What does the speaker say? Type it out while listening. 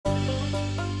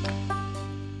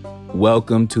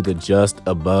Welcome to the Just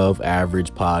Above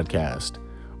Average podcast.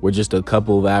 We're just a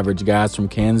couple of average guys from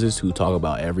Kansas who talk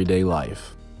about everyday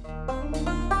life.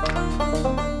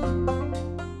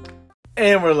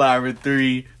 And we're live at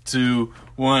 3, 2,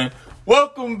 1.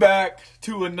 Welcome back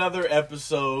to another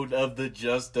episode of the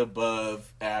Just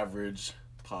Above Average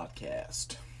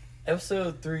podcast.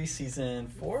 Episode 3, Season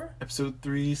 4? Episode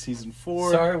 3, Season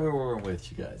 4. Sorry we weren't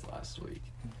with you guys last week.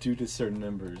 Due to certain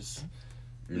numbers.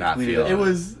 Not feeling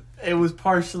It was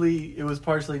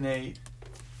partially Nate.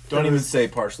 Don't even say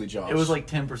partially Josh. It was like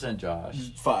 10% Josh.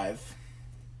 5.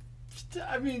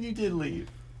 I mean, you did leave.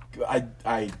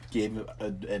 I gave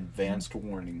an advanced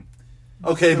warning.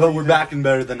 Okay, but we're back and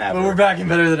better than ever. But we're back and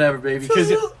better than ever, baby.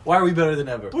 Because why are we better than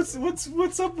ever?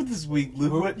 What's up with this week,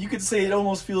 Luke? What you could say it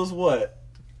almost feels what?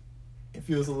 It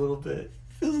feels a little bit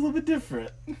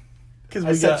different.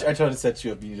 Because I tried to set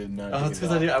you up, and you did not. Oh, it's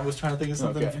because I was trying to think of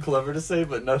something clever to say,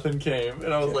 but nothing came,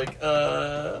 and I was like,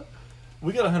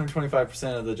 we got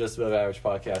 125% of the Just Above Average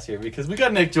podcast here because we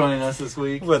got Nick joining us this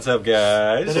week. What's up,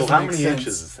 guys? So how many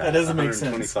inches is that? That doesn't make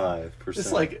sense. 125%.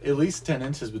 It's like at least 10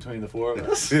 inches between the four of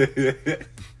us.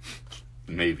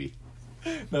 Maybe.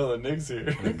 No, Nick's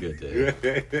here. Good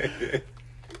day.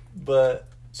 But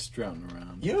just drowning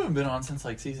around. You haven't been on since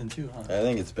like season 2, huh? I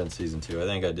think it's been season 2. I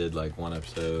think I did like one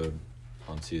episode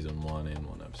on season 1 and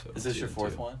one episode. Is this your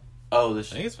fourth 2. one? Oh,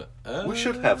 this. I think it's been. We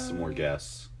should have some more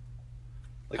guests.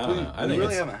 Like I don't know. I we think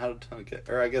really it's- haven't had a ton of guests.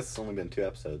 Or I guess it's only been 2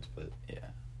 episodes, but Yeah.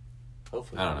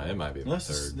 Hopefully. I don't know. It might be my This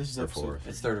is third or episode- fourth.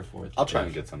 It's third or fourth. I'll try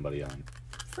and get somebody on.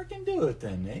 Freaking do it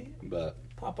then, Nate. But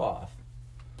Pop off.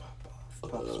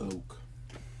 Pop smoke.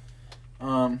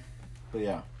 But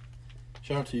yeah,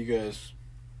 shout out to you guys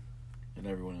and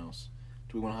everyone else.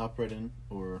 Do we want to hop right in,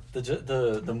 or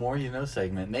The more you know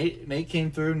segment. Nate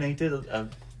came through. Nate did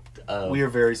we are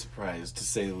very surprised to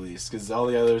say the least because all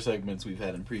the other segments we've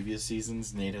had in previous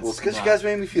seasons, Nate has. well, it's because you guys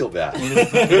made me feel bad.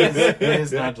 Nate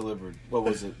has not delivered. What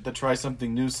was it? The try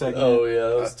something new segment. Oh yeah,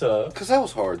 that was tough. Because that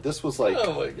was hard. This was like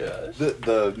Oh my gosh.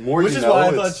 the more Which you is know. why I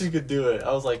it's- thought you could do it.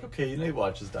 I was like, okay, Nate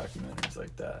watches documentaries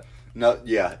like that. No,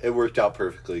 yeah, it worked out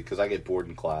perfectly because I get bored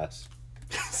in class.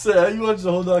 So you watched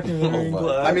the whole documentary in Oh my-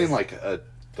 class? I mean, like a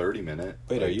 30-minute.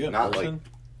 Wait, are you in not person? like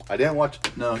I didn't watch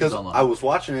No, because he's online. I was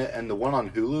watching it, and the one on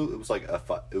Hulu, it was like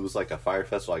a Fyre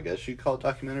Festival, I guess you'd call it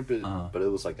documentary, but it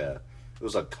was like it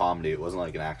was a comedy. It wasn't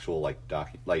like an actual like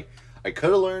like I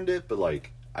could have learned it, but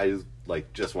like I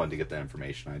like just wanted to get the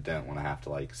information. I didn't want to have to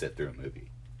like sit through a movie.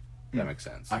 If that makes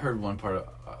sense. I heard one part.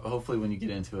 Hopefully, when you get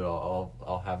into it,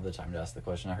 I'll have the time to ask the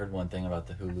question. I heard one thing about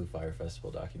the Hulu Fyre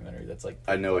Festival documentary. That's like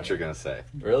I know what you're gonna say.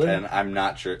 Really? And I'm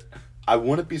not sure. I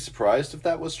wouldn't be surprised if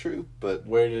that was true, but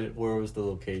Where was the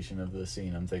location of the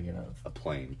scene I'm thinking of? a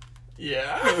plane.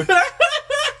 Yeah.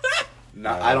 No,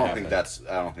 Yeah, I don't that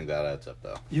think that adds up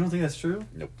though. You don't think that's true?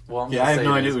 Nope. Well, I'm Yeah, gonna I have say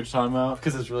no it idea is, what you're talking about.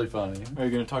 because it's really funny. Are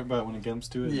you going to talk about it when it comes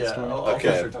to it? Yeah, The story? I'll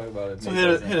Okay. for sure talk about it. So Nate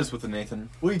hit doesn't. us with the Nathan.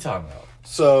 What are you talking about?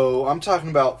 So I'm talking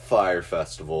about Fyre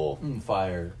Festival.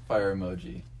 Fire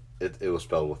emoji. It was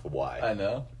spelled with a Y. I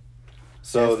know.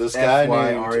 So this guy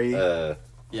F-Y-R-E? named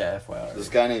Yeah, FYI. this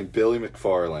guy named Billy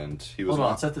McFarland. He was Hold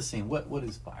on, on. set the scene. What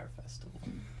is Fyre Festival?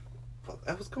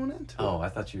 I was going into. Oh, I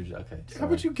thought you were okay. How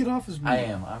about you get off his? I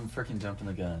am. I'm freaking jumping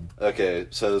the gun. Okay,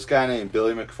 so this guy named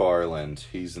Billy McFarland.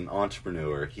 He's an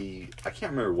entrepreneur. I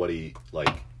can't remember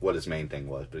what his main thing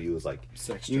was, but he was like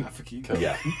Sex trafficking.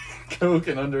 yeah. Coke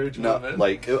and underage No, women.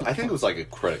 I think it was like a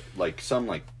credit, like some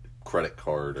like credit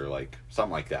card or like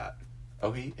something like that.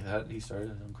 Oh, he started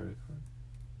his own credit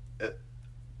card.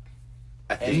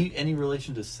 I think Any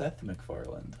relation to Seth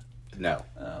MacFarlane? no,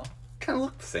 Oh, kind of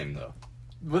looked the same though.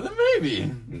 but then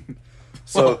maybe.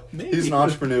 So Well, maybe. he's an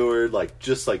entrepreneur, like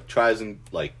just like tries to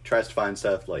find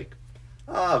stuff like,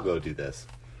 oh, I'll go do this.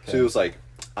 So he was like,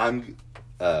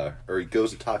 or he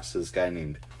goes and talks to this guy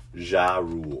named Ja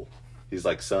Rule. He's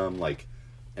like some like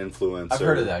influencer. I've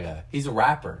heard of that guy. He's a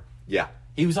rapper. Yeah,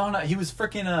 He was on. He was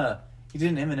freaking. He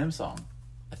did an Eminem song,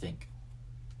 I think.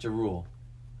 Ja Rule.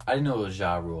 I didn't know it was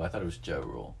Ja Rule. I thought it was Joe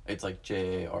Rule. It's like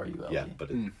Jarule. yeah, but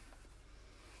Mm.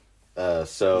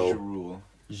 so Jarul.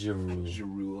 Ja Rule.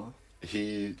 Jarul.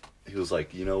 he was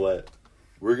like, you know what?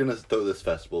 We're gonna throw this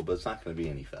festival, but it's not gonna be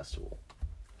any festival.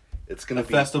 It's gonna be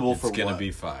Festival It's for gonna what?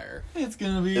 be fire. It's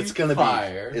gonna be. It's gonna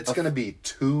fire. be. It's gonna be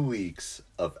 2 weeks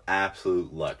of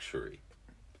absolute luxury.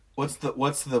 What's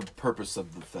the purpose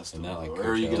of the festival? Isn't that like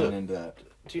or are you Coachella? getting into that?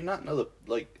 Do you not know the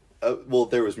like? Well,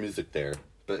 there was music there,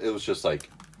 but it was just like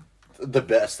the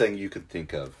best thing you could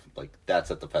think of. Like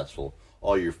that's at the festival.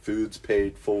 All your food's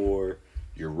paid for,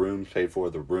 your room's paid for.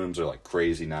 The rooms are like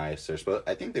crazy nice.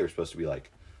 I think they were supposed to be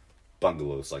like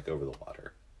bungalows, like over the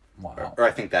water. Wow. Or amount. Or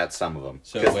I think that's some of them.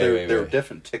 So Because wait. there are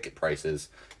different ticket prices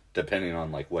depending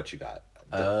on like what you got.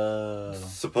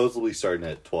 Supposedly starting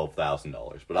at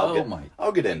 $12,000, but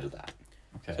I'll get into that.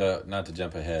 Okay. So, not to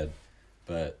jump ahead,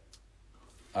 but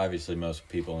obviously most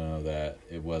people know that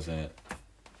it wasn't,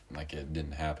 like, it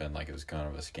didn't happen, like it was kind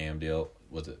of a scam deal.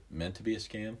 Was it meant to be a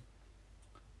scam?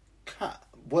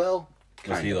 Well,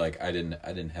 Was he like, I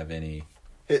didn't have any,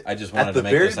 I just at wanted the to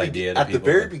make this idea to At people. the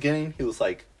very beginning, he was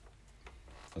like,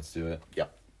 Let's do it.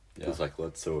 yep. He was like,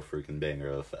 let's throw a freaking banger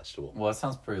of a festival. Well, that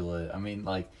sounds pretty lit. I mean,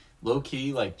 like, low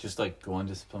key, like, just like going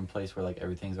to some place where like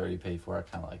everything's already paid for. I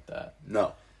kind of like that.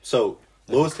 No. So,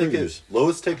 lowest ticket was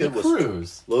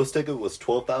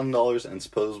 $12,000, and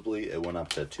supposedly it went up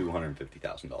to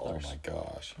 $250,000. Oh my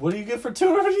gosh. What do you get for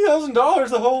 $250,000?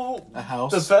 The whole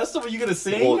house. the festival? You gonna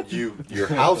sing? Well, your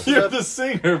house You're the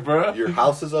singer, bro. your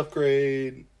house's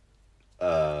upgrade.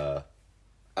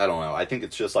 I don't know. I think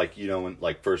it's just like, when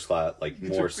like first class, like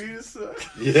more.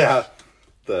 Yeah,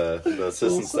 the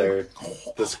assistants there,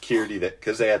 the security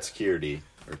because they had security,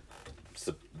 or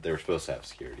they were supposed to have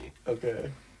security. Okay.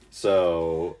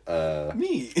 So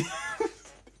Me.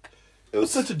 it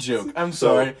was Such a joke. I'm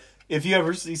sorry. If you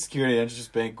ever see security at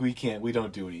Interest Bank, we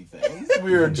don't do anything.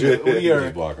 We are Just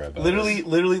walk right by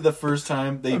literally the first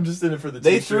time I'm just in it for the.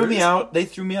 they threw me out. They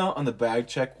threw me out on the bag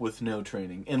check with no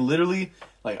training, and literally,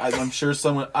 like I'm sure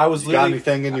someone. I was you got literally.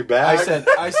 anything in your bag?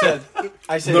 I said.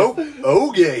 Nope.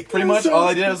 Okay. Pretty much all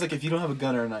I did, I was like, if you don't have a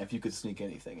gun or a knife, you could sneak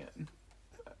anything in.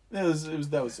 That was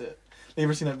it. You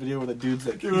ever seen that video where the dude's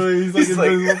like, he's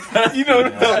like you know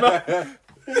what I'm talking about?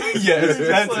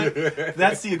 Yes,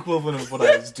 that's the equivalent of what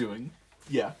I was doing.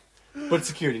 Yeah, but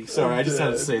security. Sorry, I just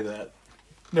had to say that.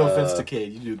 No offense to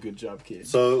Cade, you do a good job, Cade.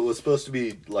 So it was supposed to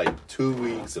be like 2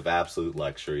 weeks of absolute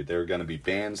luxury. There were going to be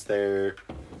bands there.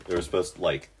 There was supposed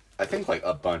to I think like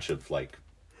a bunch of like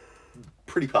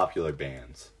pretty popular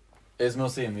bands. It's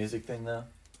mostly a music thing, though.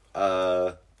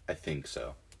 I think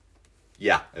so.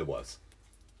 Yeah, it was.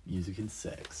 Music and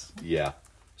sex. Yeah.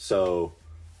 So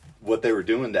what they were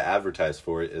doing to advertise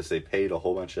for it is they paid a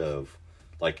whole bunch of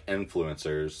like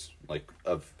influencers, like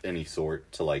of any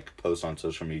sort, to like post on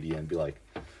social media and be like,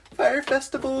 Fyre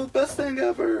Festival, best thing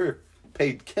ever.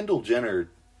 Paid Kendall Jenner,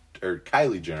 or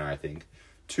Kylie Jenner, I think,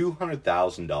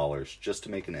 $200,000 just to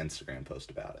make an Instagram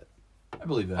post about it. I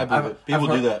believe that. I believe it. People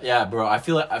do that. Yeah, bro. I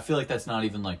feel like that's not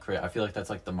even like crazy. I feel like that's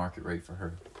like the market rate for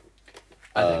her.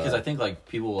 Because I think like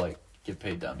people like get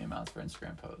paid dummy amounts for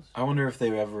Instagram posts. I wonder if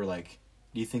they ever like.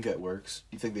 Do you think that works?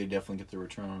 Do you think they definitely get the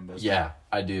return on investment? Yeah,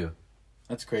 I do.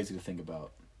 That's crazy to think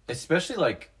about. Especially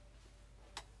like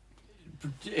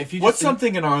if you. What's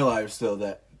something in our lives though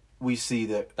that we see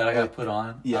that I gotta put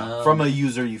on? Yeah, from a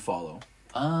user you follow.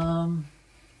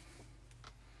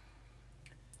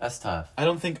 That's tough. I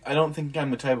don't think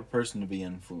I'm the type of person to be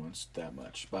influenced that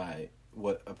much by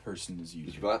what a person is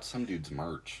using. You bought some dude's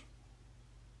merch.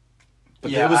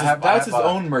 But Yeah, that's his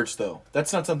own merch though.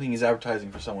 That's not something he's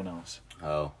advertising for someone else.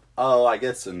 Oh, I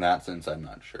guess in that sense, I'm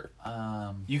not sure.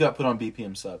 You got put on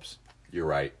BPM subs. You're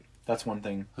right. That's one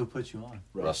thing. Who put you on?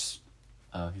 Russ.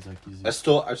 He's like using. I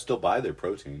still buy their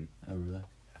protein. Oh really?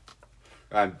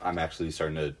 I'm actually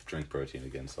starting to drink protein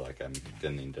again, so like I'm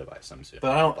gonna need to buy some soon.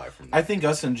 But buy from them. I think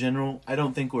us in general, I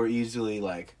don't think we're easily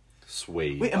like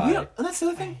swayed. Wait, and and that's the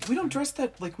other thing. We don't dress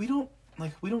that we don't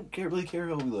really care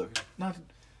how we look. Not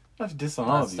to diss on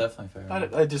all of you. That's definitely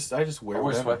fair. I just wear. I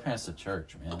wear whatever. sweatpants to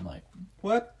church, man. Like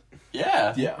What?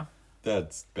 yeah. Yeah.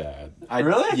 That's bad.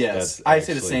 Really? Yes. That's I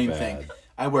say the actually same bad. thing.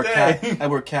 I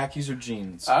wear khakis or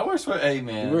jeans. I wear sweat. Hey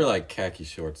man, You wear like khaki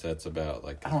shorts. That's about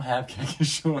like. I don't have khaki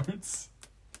shorts.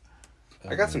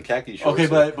 I got some khaki shorts. Okay,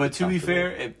 that but to be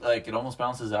comfortable. fair, it almost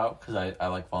balances out because I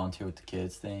like volunteer with the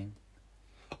kids thing.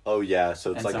 Oh yeah,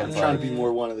 so it's And like so I'm it's trying like- to be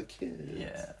more one of the kids.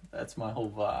 Yeah, that's my whole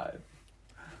vibe.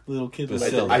 Little kid. But with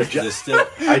still, I there's still.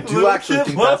 I do Little actually kid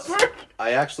think lover.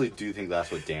 I actually do think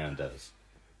that's what Dana does.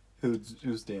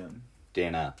 Who's Dan?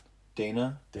 Dana.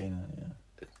 Dana. Dana,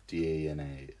 yeah. Dana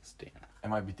is Dana. It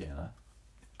might be Dana.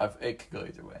 It could go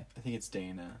either way. I think it's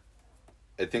Dana.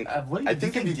 I think. What do I you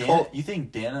think think if you Dana? call. You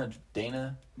think Dana?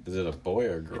 Is it a boy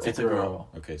or a girl? It's a girl.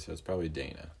 Okay, so it's probably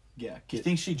Dana. Yeah. You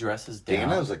think she dresses down?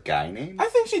 Dana is a guy name. I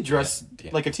think she dressed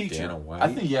Yeah, like a teacher. Dana White. I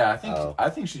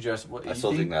think she dresses. What? I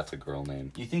still think that's a girl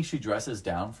name. You think she dresses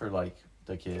down for like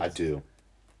the kids? I do.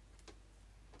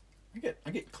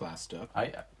 I get classed up.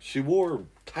 She wore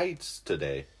tights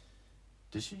today,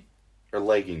 Did she? or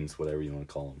leggings, whatever you want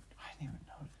to call them. I didn't even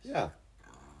notice. Yeah.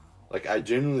 Like I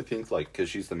genuinely think because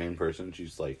she's the main person,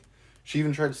 she's like, she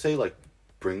even tried to say like,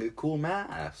 bring a cool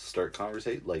mask, start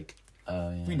conversate like.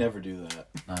 Yeah. We never do that.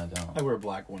 No, I don't. I wear a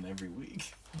black one every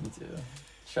week. Me too.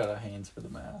 Shout out Haynes for the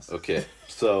mask. Okay,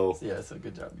 so yeah, so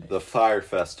good job, Nate. the Fyre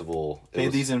Festival. Pay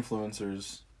these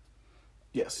influencers.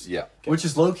 Yes. Yeah. Okay. Which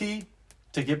is low key.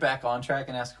 To get back on track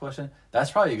and ask a question,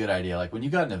 that's probably a good idea. Like when you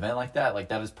got an event like that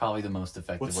is probably the most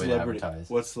effective way to advertise.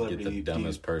 What celebrity? Get the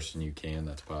dumbest person you can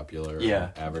that's popular.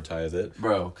 Yeah. Advertise it,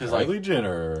 bro. Because Kylie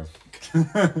Jenner.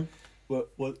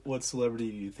 What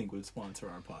celebrity do you think would sponsor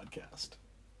our podcast?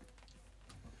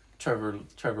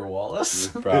 Trevor Wallace.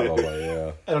 Probably,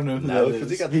 yeah. I don't know who No, that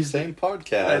because is. he got the same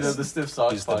podcast. I know the Stiff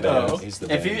Socks He's the podcast. band. He's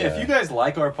the If band you guys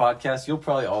like our podcast, you'll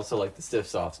probably also like the Stiff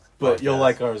Socks. But podcast. you'll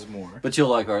like ours more. But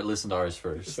you'll listen to ours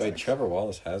first. Wait, Trevor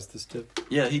Wallace has this tip?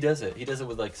 Yeah, he does it. He does it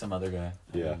with like some other guy.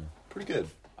 Yeah. Pretty good.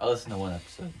 I listened to one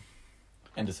episode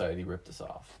and decided he ripped us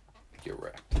off. Get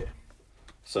wrecked. Yeah.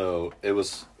 So it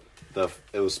was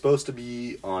supposed to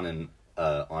be on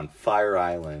Fire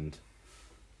Island.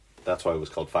 That's why it was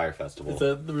called Fyre Festival. Is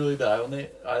that really the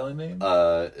island name?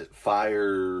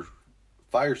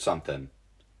 Fire something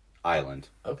island.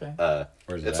 Okay.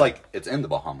 Where's It's that? like it's in the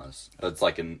Bahamas.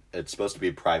 It's supposed to be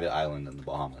a private island in the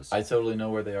Bahamas. I totally know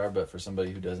where they are, but for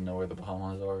somebody who doesn't know where the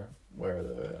Bahamas are, where are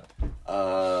they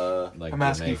at? Like I'm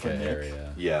asking for Jamaica Nick.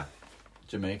 area. Yeah.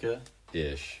 Jamaica?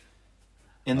 Ish.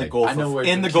 In the Like, Gulf. I know where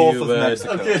in the Cuba- Gulf of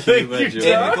Mexico. Okay, thank Cuba, you, Jamaica.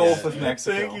 In John. the Gulf of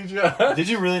Mexico. Thank you, John. Did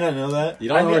you really not know that? You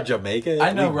don't I know mean, where Jamaica is?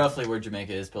 I know roughly where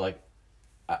Jamaica is, but like,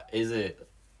 is it?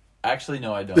 Actually,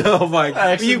 no, I don't. Oh my I god.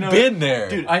 actually You've know- been there.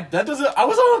 Dude, I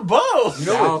was on a boat. You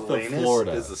know South what of Atlantis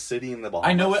Florida. is a city in the Bahamas.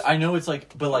 I know it. I know it's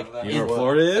like, but like, You know where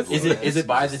Florida is? Is it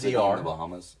by the city DR? in the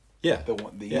Bahamas? Yeah. The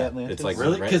Yeah. Atlantis? It's like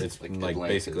Really? right- 'Cause- it's Like like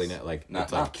Atlantis. basically like Not-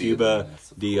 it's like not the Cuba,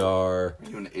 Atlantis. DR, Are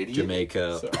you an idiot?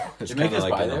 Jamaica. Sorry. It's Jamaica's kinda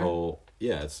like by in the there? whole.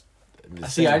 Yeah, it's. the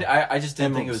See, same- I just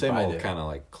didn't think it was same by old there. kind of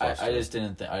like cluster. I just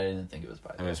didn't think. I didn't think it was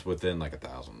by I mean, there. it's within like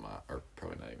 1,000 miles, or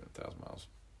probably not even 1,000 miles,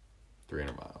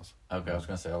 300 miles. Okay, I was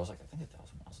gonna say. I was like, I think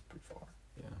 1,000 miles is pretty far.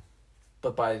 Yeah.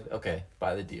 But by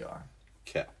the DR.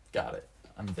 Okay. Got it.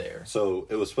 I'm there. So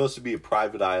it was supposed to be a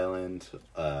private island,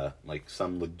 like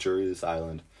some luxurious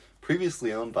island,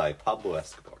 previously owned by Pablo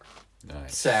Escobar.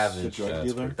 Nice. Savage. The drug That's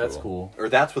dealer? pretty That's cool. Or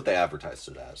that's what they advertised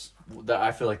it as.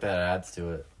 I feel like that adds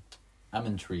to it. I'm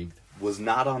intrigued. Was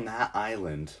not on that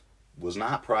island. Was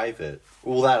not private.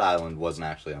 Well, that island wasn't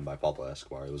actually owned by Pablo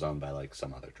Escobar. It was owned by like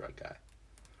some other drug guy.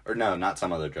 Or no, not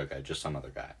some other drug guy, just some other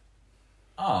guy.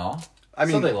 Oh. I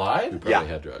So mean, they We lied? probably Yeah.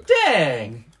 had drugs.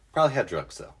 Dang. probably had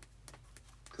drugs though.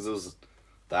 Because it was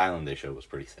the island they showed was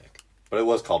pretty thick. But it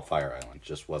was called Fire Island,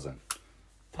 just wasn't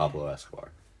Pablo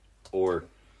Escobar. Or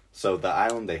so the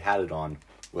island they had it on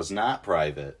was not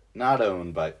private, not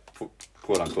owned by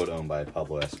quote unquote owned by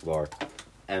Pablo Escobar,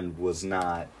 and was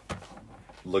not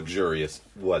luxurious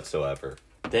whatsoever.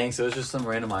 Dang, so it's just some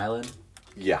random island?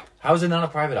 Yeah. How is it not a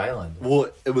private island? Well,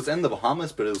 it was in the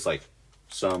Bahamas, but it was like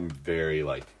some very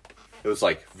like it was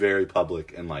like very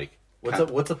public and like What's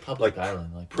a public like,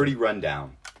 island? Like pretty run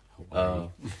down.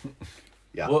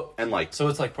 Yeah. Well, and like so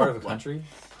it's like part of a country?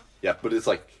 yeah, but it's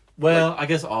like Well, I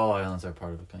guess all islands are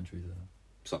part of a country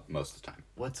though. most of the time.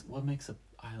 What makes an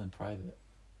island private?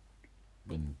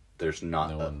 When There's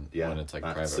not no one, yeah, when it's like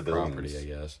not private civilians. property, I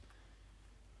guess.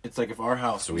 It's like if our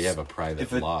house. So we have a private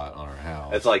if it- lot on our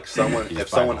house. It's like someone You if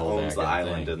just buy the someone whole owns the daggone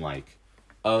island thing. and like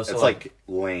Oh, so it's like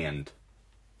land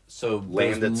so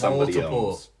land that there's somebody multiple...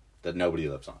 owns that nobody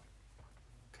lives on.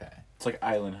 Okay, It's like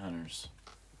island hunters.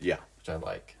 Yeah. which I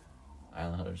like.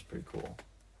 Island hunter's pretty cool.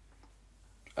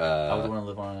 I would Uh, want to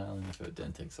live on an island if it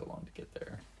didn't take so long to get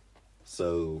there.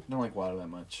 so I don't like water that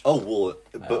much. oh well,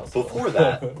 but also-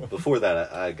 before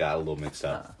that, I got a little mixed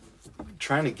up.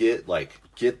 Trying to get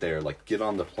there, like get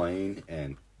on the plane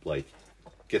and like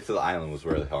get to the island was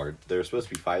really hard. There were supposed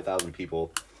to be 5,000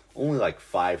 people. Only like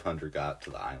 500 got to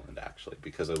the island actually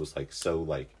because it was like so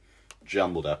like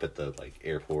jumbled up at the like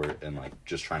airport and like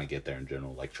just trying to get there in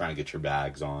general, like trying to get your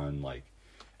bags on, like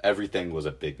everything was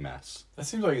a big mess. That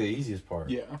seems like the easiest part.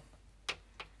 Yeah.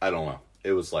 I don't know.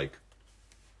 It was like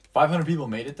 500 people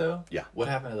made it though? Yeah. What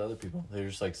happened to the other people? They were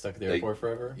just like stuck at the They- airport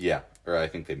forever? yeah, or I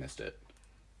think they missed it.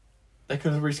 They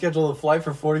could have rescheduled a flight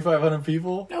for 4,500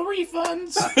 people? No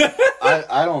refunds.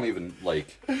 I don't even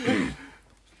like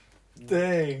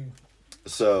Dang.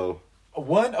 so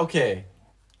Okay.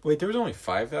 Wait, there was only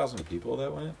 5,000 people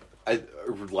that went? I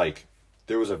like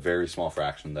there was a very small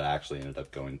fraction that actually ended up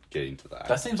getting to the island.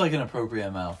 That seems like an appropriate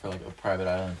amount for like a private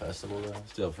island festival though.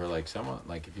 Still, for like someone,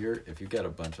 like if you got a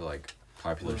bunch of like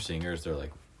popular singers, they're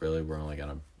like, really, we're only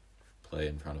gonna play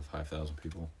in front of 5,000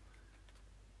 people?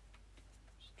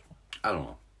 I don't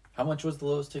know. How much was the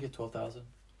lowest ticket? 12,000?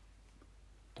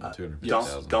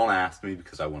 250,000. Don't ask me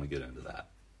because I want to get into that.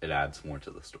 It adds more to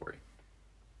the story.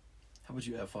 How would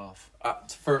you F off?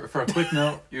 For a quick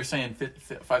note, you're saying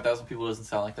 5,000 people doesn't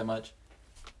sound like that much.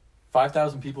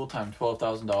 5,000 people times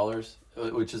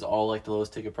 $12,000, which is all like the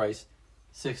lowest ticket price,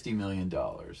 $60 million.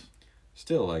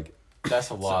 Still, like, That's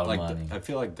a lot like of money. I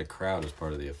feel like the crowd is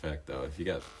part of the effect, though. If you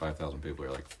got 5,000 people,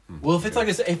 you're like, Well, if it's like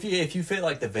if you fit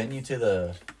like the venue to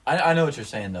the, I know what you're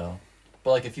saying though,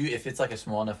 but like if it's like a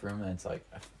small enough room and it's like,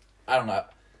 I don't know.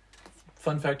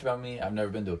 Fun fact about me: I've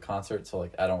never been to a concert, so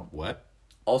like I don't. what?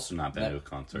 Also not been to a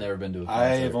concert. Never been to a concert. I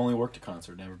have only worked a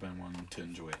concert, never been one to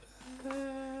enjoy it.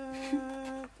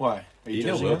 Why? Are You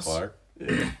know judging Will us? Clark?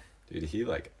 Dude, he'd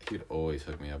always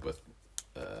hook me up with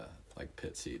like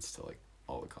pit seats to like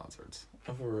all the concerts.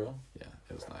 Oh, for real? Yeah,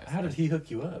 it was nice. How did he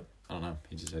hook you up? I don't know.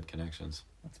 He just had connections.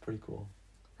 That's pretty cool.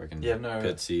 Freaking Yeah, I've never-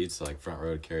 pit seats, like front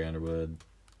row to Carrie Underwood.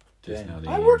 Jason Dang. Aldean.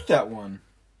 I worked that one.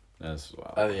 That's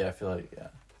wild. Oh yeah, I feel like yeah.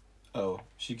 Oh,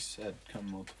 she said come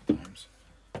multiple times.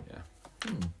 Yeah.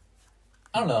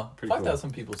 I don't know. Pretty cool.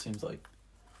 5,000 people seems like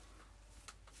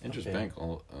Interest Okay. Bank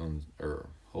owns or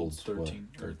holds 13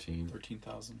 what?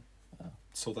 13,000. Oh.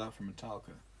 Sold out for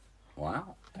Metallica.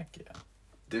 Wow. heck yeah.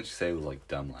 Didn't you say it was like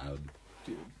dumb loud?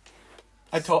 Dude.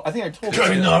 I told you.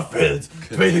 Feds,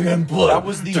 bathing in blood.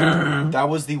 That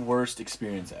was the worst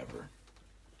experience ever.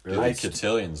 Really?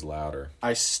 Cotillions louder.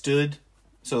 I stood,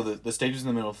 so the stage was in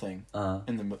the middle thing, Uh-huh.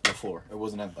 in the floor. It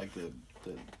wasn't at like the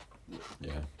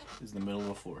Yeah. it was in the middle of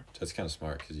the floor. That's kind of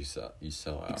smart because you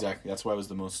sell out. Exactly. That's why it was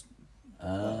the most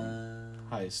Uh,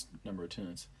 highest number of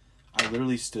attendance. I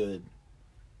literally stood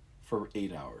for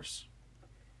 8 hours.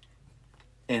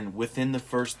 And within the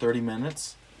first 30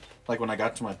 minutes, like when I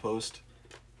got to my post,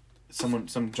 some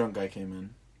drunk guy came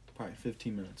in, probably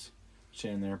 15 minutes,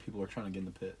 standing there, people are trying to get in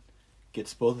the pit,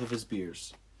 gets both of his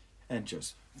beers, and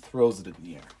just throws it in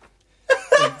the air.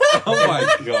 Oh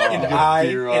my god. And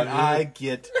I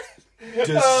get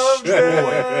destroyed.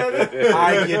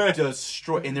 I get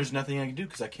destroyed, and there's nothing I can do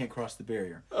because I can't cross the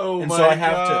barrier. oh And my so I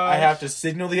have to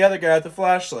signal the other guy with the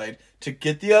flashlight to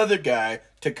get the other guy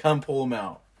to come pull him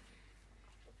out.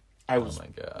 I Oh was my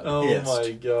god. Oh pissed.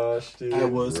 my gosh, dude. I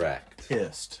was Wrecked.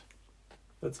 pissed,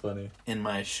 That's funny. and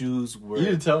my shoes were You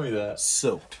didn't tell me that.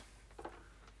 soaked,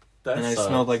 That and I sucks.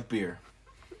 smelled like beer.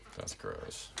 That's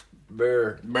gross.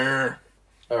 Brr. Brr.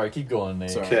 All right, keep going, Nate.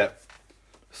 Sorry. Okay.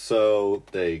 So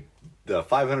the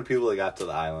 500 people that got to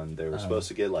the island, they were supposed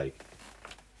to get like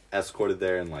escorted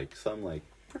there in like some like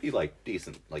pretty like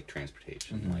decent like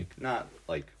transportation, like not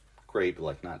like great, but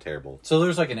like not terrible. So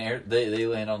there's like an air. They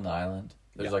land on the island.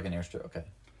 There's Yeah. like an airstrip. Okay.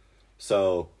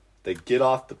 So they get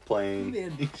off the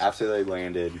plane after they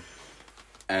landed,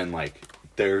 and like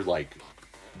they're like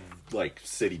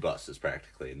city buses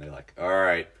practically, and they're like, "All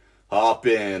right, hop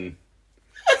in,"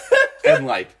 and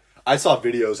like I saw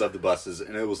videos of the buses,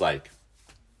 and it was like,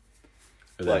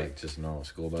 Or like just a normal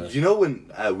school bus. you know,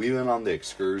 when we went on the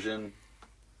excursion,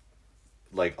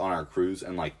 like on our cruise,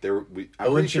 and like I'm in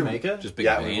pretty sure Jamaica? Just big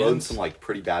yeah, we rode in vans? some like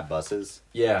pretty bad buses.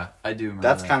 Yeah, I do remember.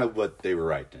 That's that. kind of what they were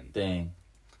riding in. Dang.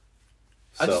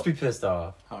 I'd So- just be pissed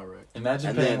off. All right. Imagine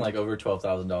And paying then- like over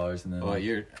 $12,000 and then. Well, like,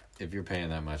 if you're paying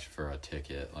that much for a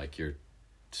ticket, like your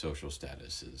social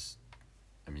status is,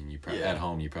 I mean, you probably Yeah. at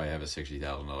home you probably have a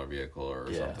 $60,000 vehicle or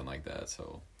Yeah. something like that.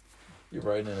 So you're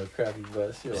riding in a crappy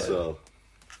bus. You're like, So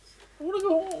I want to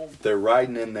go home. they're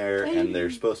riding in there, and they're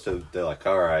like,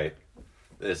 all right,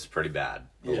 this is pretty bad,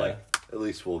 but Yeah. like at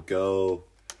least we'll go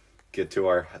get to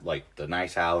our like the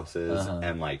nice houses, Uh-huh.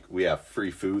 and like we have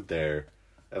free food there,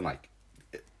 and like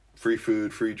free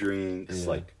food, free drinks, Yeah.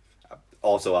 like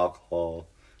also alcohol.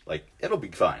 Like it'll be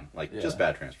fine. Like Yeah. just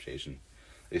bad transportation.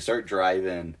 They start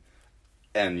driving,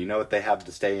 and you know what they have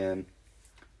to stay in?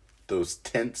 Those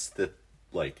tents that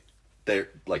like they're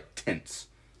like tents,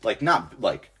 like not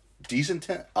like decent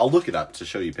tent. I'll look it up to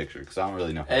show you a picture because I don't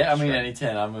really know. How to I mean, describe any it.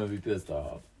 10, I'm gonna be pissed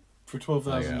off. For like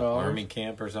 $12,000. an army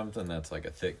camp or something that's like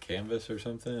a thick canvas or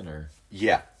something, or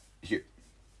Yeah, here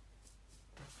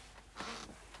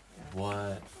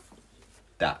What?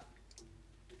 that.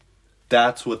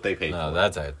 That's what they paid no, for.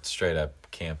 that's a straight up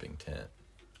camping tent.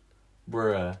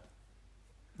 We're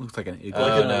Looks like an igloo.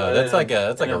 Oh an- no, that's like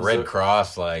a an Red obser-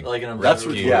 Cross like an That's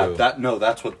what, rescue. yeah.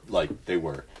 That's what like they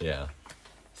were. Yeah,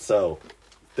 So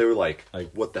they were like,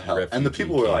 like what the hell? And the refugee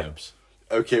people were like, camps.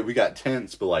 okay, we got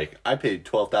tents, but like I paid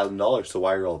 $12,000, so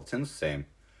why are all the tents the same?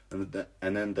 And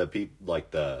then the people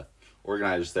like the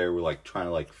organizers there were like trying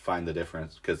to like find the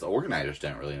difference because the organizers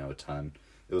didn't really know a ton.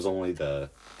 It was only the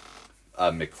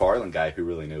McFarland guy who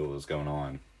really knew what was going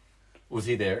on. Was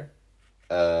he there?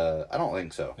 I don't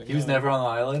think so. He was never on the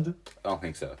island? I don't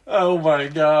think so. Oh my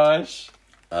gosh.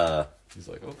 Uh, He's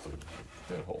like, oh,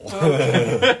 that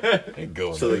hole. Ain't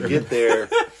going So there. they get there,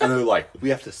 and they're like, we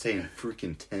have to stay in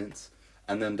freaking tents.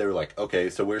 And then they were like, okay,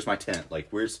 so where's my tent? Like,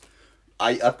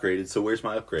 I upgraded, so where's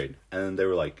my upgrade? And then they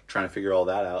were like, trying to figure all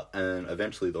that out. And then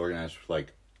eventually the organizers were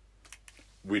like,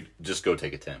 we just go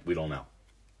take a tent. We don't know.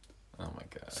 Oh my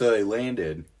god. So they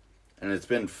landed, and it's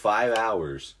been 5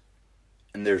 hours,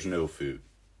 and there's no food.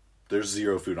 There's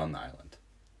 0 food on the island.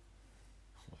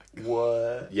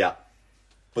 What? Yeah.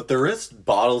 But there is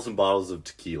bottles and bottles of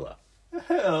tequila.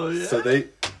 Hell yeah. So they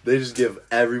just give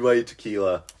everybody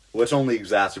tequila, which only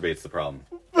exacerbates the problem.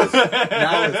 'Cause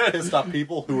now it's pissed off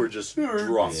people who are just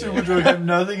drunk. Super drunk, have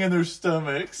nothing in their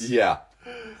stomachs. Yeah.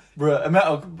 Bro,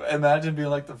 imagine being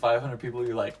like the 500 people.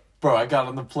 You're like, bro, I got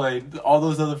on the plane. All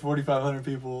those other 4,500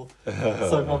 people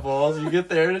suck my balls. You get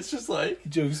there and it's just like,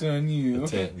 Joke's on you. A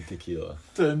tent and tequila.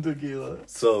 10 tequila.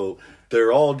 So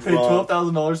they're all Pay drunk.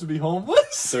 $12,000 to be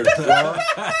homeless. They're drunk.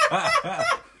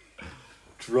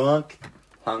 Drunk,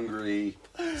 hungry,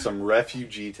 some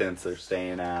refugee tents they're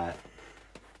staying at.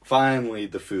 Finally,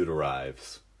 the food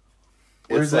arrives.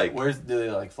 Where's It's it? Where's do they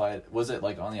like fly it? Was it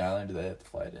like on the island? Do they have to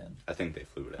fly it in? I think they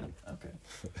flew it in. Okay.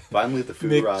 Finally, the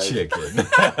food arrives.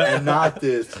 McChicken. And not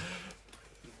this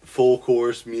full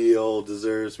course meal,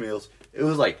 desserts, meals. It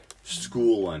was like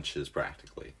school lunches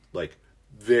practically. Like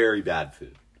very bad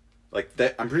food. Like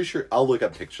that, I'm pretty sure I'll look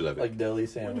up pictures of it. Like deli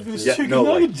sandwiches. Yeah, Chicken no,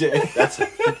 like, nugget day.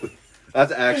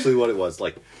 that's actually what it was.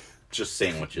 Like just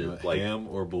sandwiches. Like ham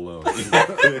or bologna.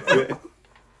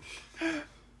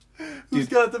 Who's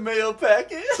got the mayo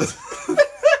packet?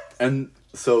 and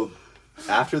so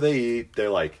after they eat, they're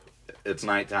like, it's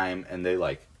nighttime, and they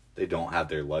don't have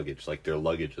their luggage. Like their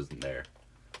luggage isn't there.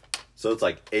 So it's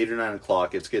like 8 or 9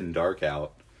 o'clock. It's getting dark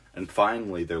out, and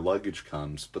finally their luggage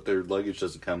comes, but their luggage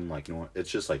doesn't come like normal.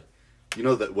 It's just like, you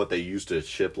know that what they used to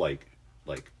ship like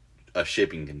a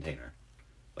shipping container,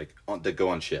 like that go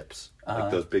on ships, like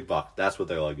those big box. That's what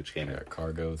their luggage came in. A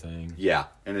cargo thing. Yeah,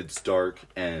 and it's dark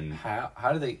and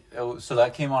How do they? Oh, so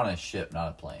that came on a ship, not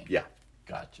a plane. yeah.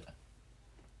 Gotcha.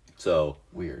 So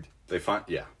Weird. they find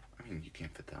I mean, you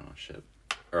can't fit that on a ship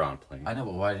or on a plane. I know,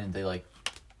 but why didn't they like?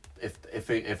 If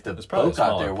the It's probably boat a got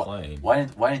smaller there, plane. why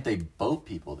didn't they boat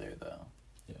people there though?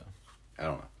 Yeah. I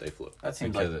don't know. They flew. That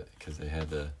seems like. Because they had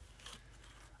to.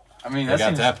 I mean, They that got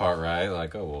seems, that part right.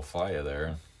 Like, oh, we'll fly you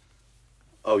there.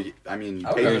 Oh, I mean, you I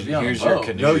would paid. rather Here's, be on a here's your boat.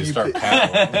 canoe No, to you start pay-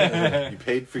 paddling. You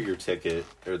paid for your ticket,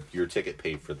 or your ticket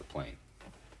paid for the plane.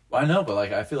 I know, but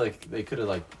like I feel like they could have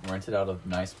like rented out a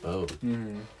nice boat.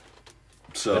 Mm-hmm.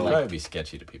 So That'd probably be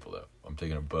sketchy to people though. I'm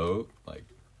taking a boat, like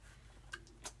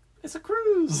It's a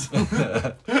cruise.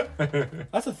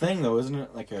 That's a thing, though, isn't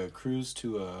it? Like a cruise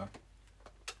to a...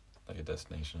 a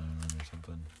destination island or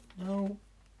something. No.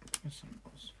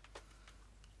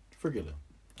 Forget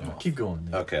it. Keep going.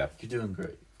 Nick. okay. You're doing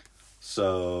great.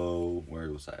 So where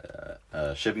was I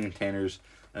at? Shipping containers,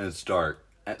 and it's dark,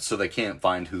 so they can't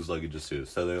find whose luggage is whose.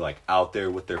 So they're like out there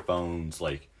with their phones.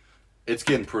 Like it's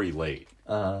getting pretty late,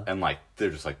 and like they're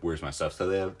just like, "Where's my stuff?"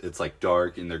 So it's like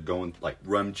dark, and they're going like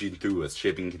rummaging through a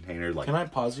shipping container. Like Can I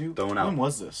pause you? Throwing out. When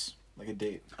was this? Like a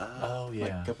date? Oh yeah.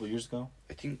 Like a couple of years ago?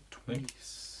 I think 20.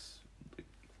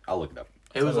 I'll look it up.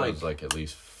 It was It like at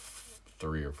least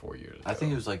 3 or 4 years ago. I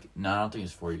think it was like no, I don't think it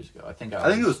was 4 years ago. I think I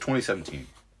think it was 2017.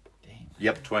 Dang.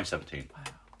 Yep, 2017. Wow.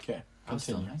 Okay. I was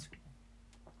still in Continue. high school.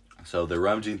 So they're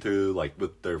rummaging through like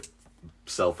with their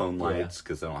cell phone Yeah. lights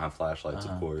because they don't have flashlights,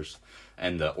 of course.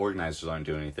 And the organizers aren't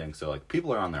doing anything. So like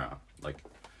people are on their own. Like,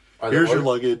 here's your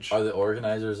luggage. Are the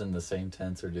organizers in the same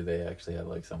tents, or do they actually have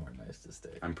like somewhere nice to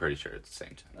stay? I'm pretty sure it's the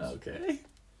same time. Okay.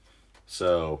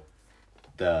 So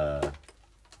they're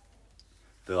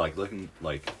like looking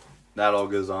like that all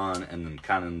goes on, and then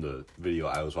kind of in the video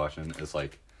I was watching, it's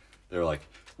like they're like,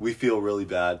 we feel really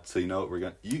bad, so you know what we're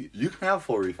gonna you can have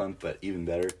full refund, but even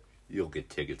better, you'll get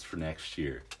tickets for next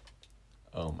year.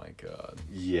 Oh my god.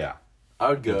 Yeah. I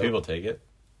would Do go. people take it?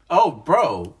 Oh,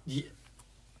 bro. Yeah,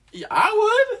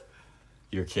 I would.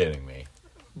 You're kidding me.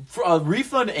 For a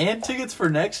refund and tickets for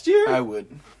next year? I would.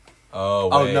 Oh,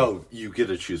 Oh wait. no, you get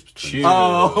to choose between. Choose.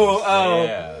 Oh.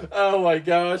 Yeah. Oh my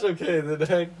gosh. Okay, then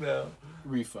heck no.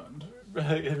 Refund.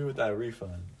 Hit me with that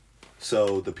refund.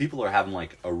 So the people are having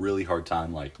like a really hard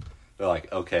time. Like they're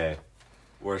like, okay,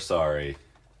 we're sorry.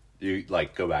 You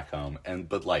like go back home,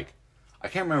 but like I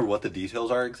can't remember what the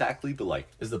details are exactly, but like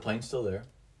Is the plane still there?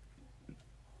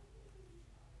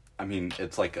 I mean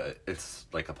it's like a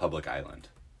public island.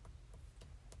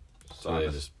 So they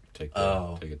just take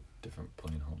a different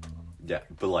plane home. Yeah,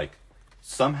 but like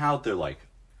somehow they're like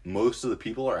most of the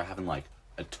people are having like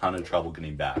a ton of trouble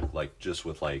getting back, like just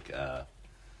with like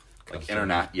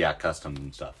Customs. customs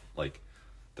and stuff. Like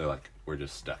they're like, we're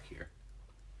just stuck here.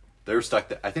 They were stuck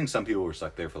there. I think some people were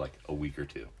stuck there for like a week or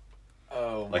two.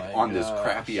 Oh like my on gosh. this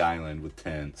crappy island with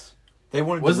tents. They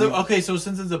wanted Was to there okay? So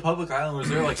since it's a public island, was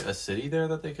there like a city there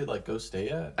that they could like go stay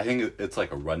at? I think it's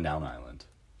like a rundown island.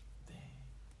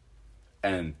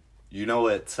 And you know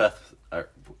what Seth?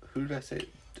 Who did I say?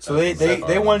 So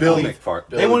they wanted Bill to leave. McFar-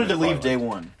 They wanted to McFarland. leave day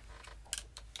one.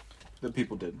 The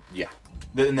people did. Yeah,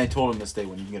 And they told him this day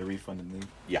when you can get a refund and leave.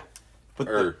 yeah.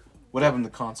 But what happened to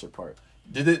the concert part?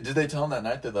 Did they tell him that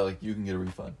night that like you can get a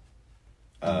refund?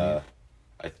 I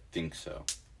think so.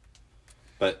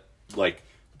 But like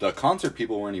the concert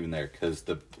people weren't even there because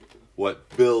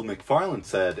what Bill McFarland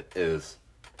said is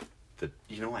that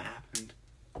you know what happened?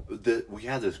 We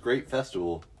had this great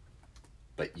festival,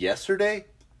 but yesterday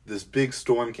this big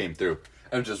storm came through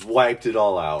and just wiped it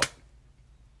all out.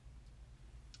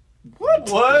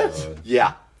 What?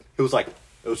 Yeah, it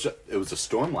was a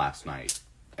storm last night,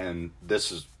 and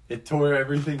this is It tore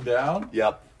everything down.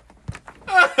 yep.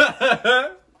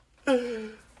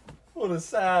 What a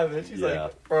savage! He's Yeah.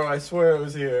 like, bro, I swear it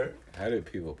was here. How do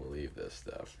people believe this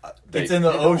stuff? It's in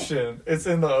the they don't. ocean. It's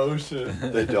in the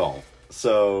ocean. They don't.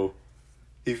 So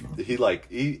he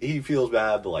feels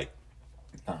bad, but like.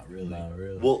 Not really. Not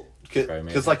really. Well, Probably made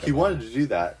because like he like a wanted lot. to do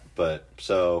that, but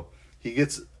so he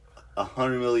gets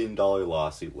 $100 million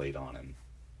lawsuit laid on him,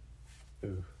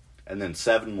 Ooh. and then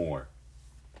 7 more.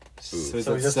 So So it's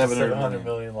he like has 700 700 million.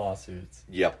 million lawsuits.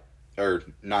 Yep, or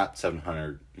not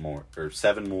 700 more, or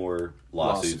 7 more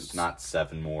lawsuits, Lawsuits. not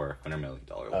 7 more $100 million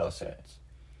lawsuits.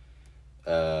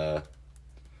 Okay.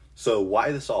 So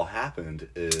why this all happened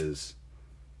is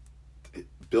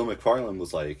Bill McFarland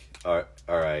was like, all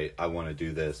right, I want to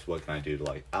do this. What can I do to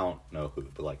like, I don't know who,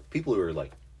 but like people who are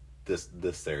like this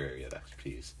their area of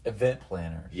expertise. Event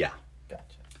planners. Yeah. Gotcha.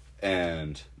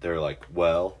 And they're like,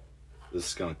 well, this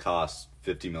is going to cost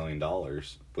 $50 million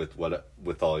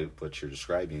with all what you're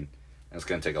describing, and it's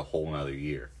going to take a whole another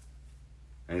year.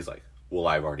 And he's like, well,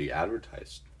 I've already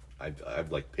advertised.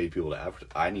 I've like paid people to advertise.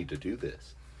 I need to do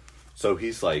this. So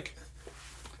he's like,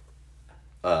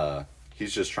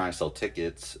 he's just trying to sell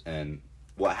tickets. And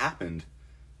what happened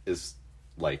is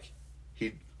like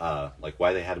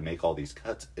why they had to make all these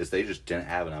cuts is they just didn't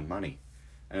have enough money.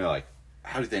 And they're like,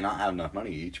 how did they not have enough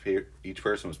money? Each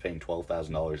person was paying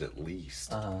 $12,000 at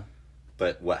least.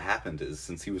 But what happened is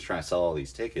since he was trying to sell all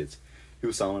these tickets, he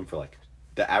was selling them for like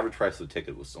the average price of the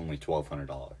ticket was only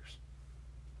 $1,200.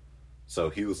 So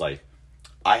he was like,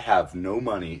 I have no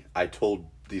money. I told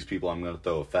these people I'm going to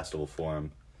throw a festival for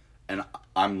them, and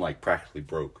I'm like practically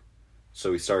broke.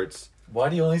 So he starts. Why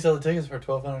do you only sell the tickets for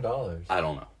 $1,200? I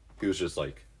don't know. He was just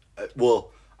like,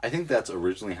 well, I think that's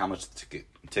originally how much the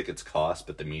tickets cost,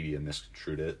 but the media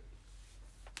misconstrued it.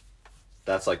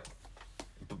 That's like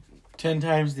 10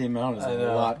 times the amount is a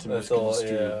lot to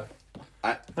misconstrue.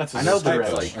 Yeah. That's a I know, but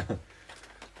stretch. it's like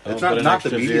It's not the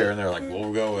extra media. zero, and they're like,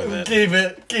 we'll go with it.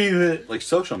 Keep it. like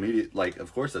social media. Like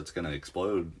of course that's gonna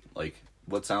explode. Like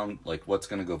what's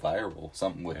gonna go viral?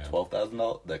 Something with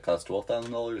 $12,000 that costs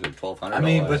 $12,000 or $1,200. I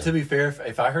mean, but to be fair,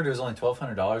 if I heard it was only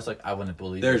 $1,200, like I wouldn't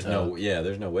believe. There's it. no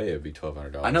way it'd be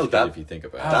 $1,200. I know that if you think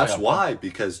about Oh, that's yeah. why,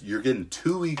 because you're getting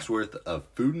 2 weeks worth of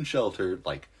food and shelter,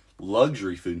 like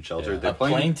luxury food and shelter. Yeah. They're A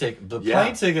playing. plane ticket. The Yeah.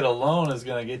 plane ticket alone is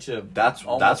gonna get you. That's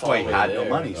almost why all he the had way no there.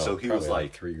 money. it. So he was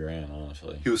like, $3,000,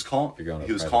 honestly. he was calling. You're going to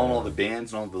He was private calling all island. the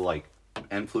bands and all the like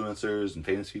influencers and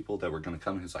famous people that were gonna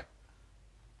come. He's like,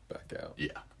 Back out. yeah,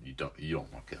 you don't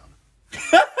want to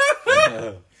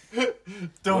come.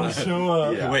 Don't show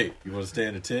up. Yeah. Wait, you want to stay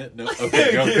in a tent? No.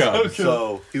 Okay, go.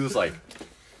 So he was like,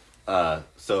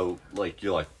 so like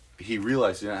you're like, he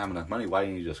realized he didn't have enough money. Why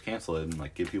didn't he just cancel it and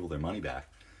like give people their money back?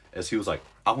 As he was like,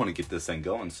 I want to get this thing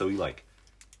going. So he like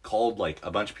called like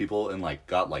a bunch of people and like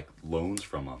got like loans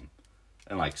from them,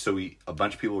 and like so a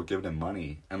bunch of people were giving him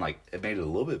money, and like it made it a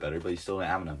little bit better, but he still didn't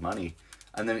have enough money.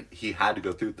 And then he had to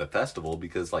go through the festival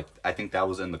because like I think that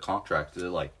was in the contract that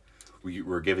like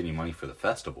we're giving you money for the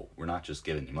festival. We're not just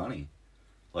giving you money.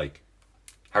 Like,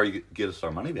 how are you gonna get us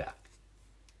our money back?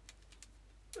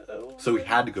 So he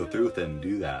had to go through with it and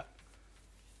do that.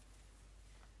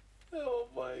 Oh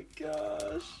my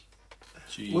gosh!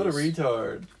 Jeez. What a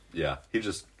retard! Yeah, he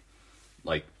just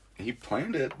like he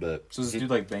planned it, but So is this dude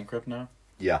like bankrupt now?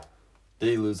 yeah, Did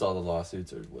he lose all the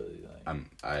lawsuits or what?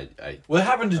 I What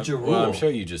happened to Jarul? Well, I'm sure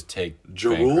you just take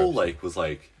Jarul bankruptcy. like was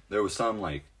like there was some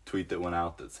like tweet that went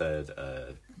out that said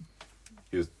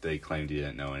they claimed he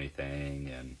didn't know anything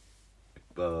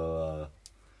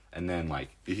and then like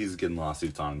he's getting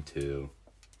lawsuits on him too,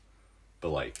 but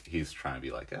like he's trying to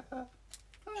be like I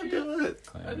didn't do it.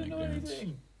 Claim I didn't know ignorance.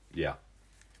 anything. Yeah,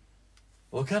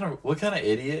 What kind of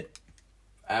idiot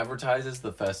advertises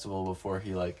the festival before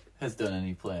he like has done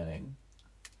any planning.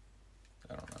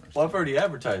 I don't understand. Well, I've already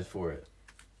advertised for it.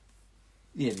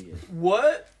 Idiot.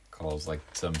 What? Calls like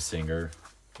some singer.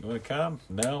 You want to come?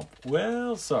 No.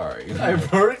 Well, sorry.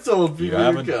 I've already told you people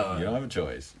don't to come. have a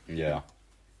choice. Yeah.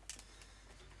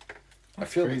 I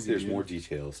That's feel crazy, like there's dude. more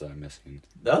details that I'm missing.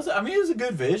 That was, I mean, it was a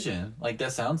good vision. Like,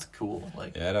 that sounds cool.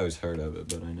 Like, Yeah, I'd always heard of it,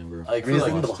 but I never. like, I mean, for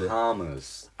it's in like, the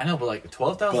Bahamas. I know, but like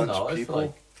 $12,000 Bunch of for people.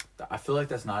 like, I feel like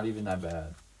that's not even that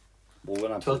bad. Well,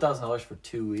 when I'm $12,000 for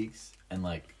 2 weeks and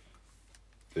like,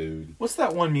 food, What's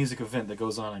that one music event that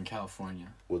goes on in California?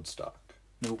 Woodstock.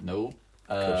 nope.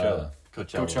 Coachella.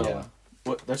 Coachella. Coachella.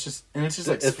 What? That's just, and it's just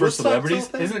like Is for Woodstock celebrities.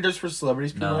 still a thing? Isn't it just for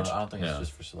celebrities? Pretty No, much. I don't think it's No.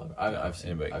 just for celebrities. I've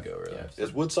seen Anybody can I've- go, really. yeah, I've seen-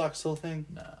 Is Woodstock still a thing?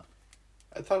 No.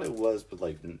 I thought it was, but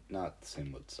like not the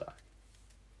same Woodstock.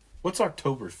 What's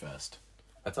Oktoberfest?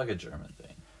 That's like a German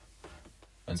thing.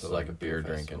 It's It's like a beer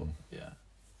festival. drinking. Yeah.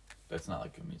 That's not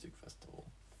like a music festival.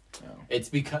 No. It's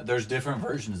because there's different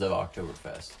versions of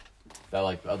Oktoberfest that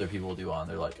like other people do on.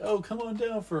 They're like, oh, come on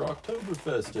down for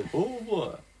Oktoberfest and blah, blah,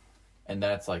 blah. And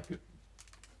that's like,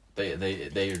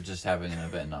 they are just having an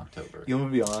event in October. You want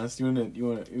to be honest? You want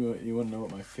to know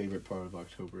what my favorite part of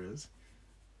October is?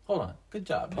 Hold on. Good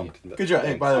job, Nate. Pumpkin. Good job.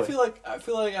 Hey, by the I way,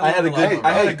 feel like I had a good lot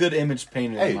I had Hey. a good image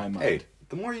painted Hey, in my mind. hey,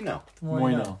 the more you know. The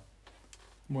more you know.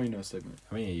 More you know segment.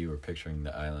 How many of you were picturing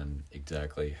the island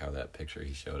exactly how that picture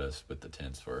he showed us with the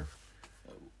tents were?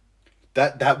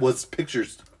 That was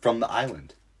pictures from the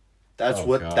island. That's Oh,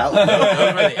 what God. that was.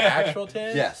 Those were the actual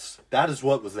tents? Yes, that is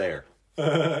what was there.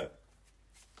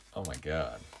 Oh my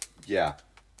God. Yeah,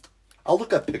 I'll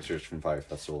look up pictures from Fyre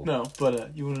Festival. No,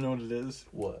 but you want to know what it is?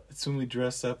 What? It's when we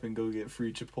dress up and go get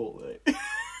free Chipotle.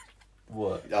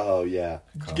 What? Oh yeah,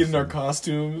 Get in our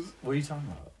costumes. What are you talking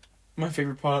about? My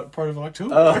favorite part of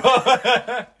October.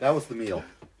 that was the meal.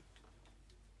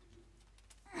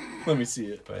 Let me see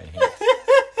it. But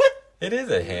it is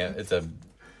a ham. It's a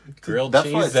grilled That's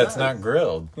what cheese it that's says. not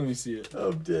grilled. Let me see it.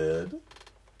 I'm dead.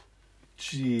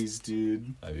 Jeez,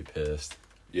 dude. I'd be pissed.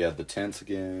 Yeah, the tents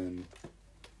again.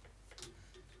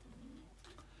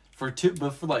 But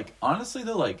for like, honestly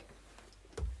though, like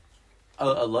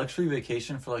a luxury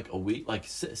vacation for like a week, like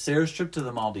Sarah's trip to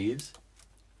the Maldives,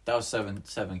 that was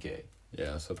 $7K.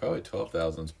 Yeah, so probably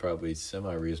 12,000 is probably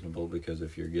semi-reasonable because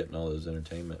if you're getting all those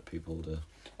entertainment people to...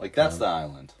 Like that's the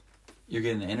island. You're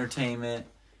getting entertainment,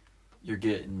 you're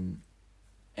getting,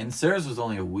 and Sarah's was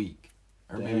only a week,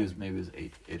 or maybe it was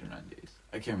 8 or 9 days.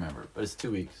 I can't remember, but it's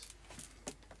 2 weeks.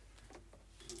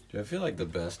 Do I feel like the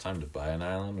best time to buy an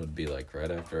island would be like right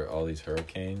after all these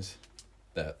hurricanes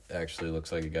that actually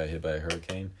looks like it got hit by a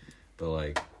hurricane, but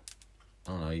like,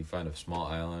 I don't know, you find a small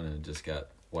island and it just got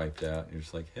wiped out and you're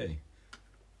just like, hey,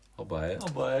 I'll buy it. I'll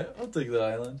buy it. I'll take the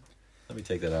island. Let me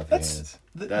take that off your hands.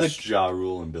 That's Ja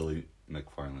Rule and Billy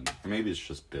McFarland, or maybe it's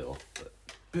just Bill.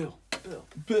 But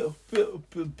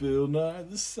Bill Nye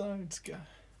the Science Guy.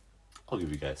 I'll give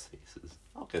you guys faces.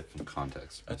 I'll get some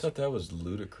context. I thought that was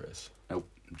Ludacris. Nope,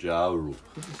 Ja Rule.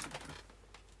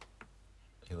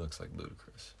 He looks like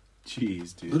Ludacris.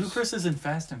 Jeez, dude. Ludacris is in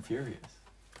Fast and Furious.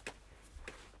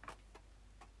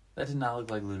 That did not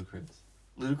look like Ludacris.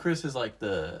 Ludacris is like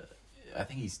I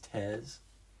think he's Tez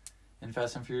in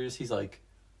Fast and Furious. He's like,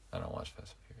 I don't watch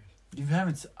Fast and Furious. you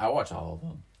haven't. I watch all of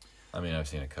them. I mean, I've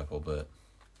seen a couple, but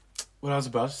What I was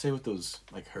about to say with those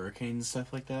like hurricanes and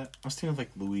stuff like that, I was thinking of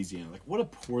like Louisiana. Like, what a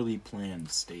poorly planned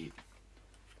state,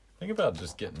 think about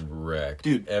just getting wrecked,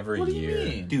 Dude, every what do you year.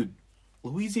 mean? dude.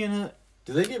 Louisiana.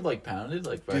 Do they get like pounded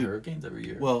like by Dude, hurricanes every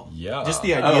year? Well, Yeah. just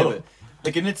the idea Oh. of it.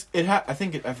 Like, and I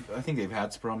think they've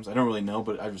had some problems. I don't really know,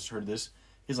 but I just heard this.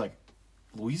 Is like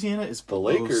Louisiana is The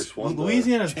below, Lakers won the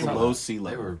Louisiana is championship. below sea they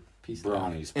level. were pieces. of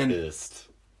Bronny's And- pissed.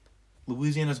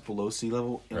 Louisiana is below sea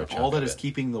level, and For a chunk all that of is it.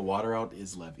 keeping the water out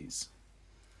is levees.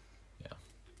 Yeah.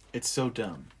 It's so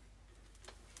dumb.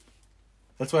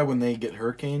 That's why when they get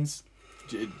hurricanes,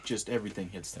 just everything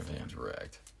hits the fan. Everything's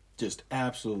wrecked. Just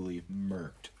absolutely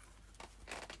murked.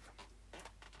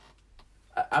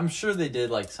 I'm sure they did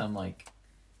like some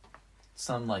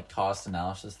cost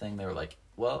analysis thing. They were like,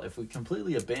 well, if we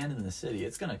completely abandon the city,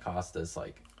 it's going to cost us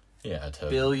like Yeah,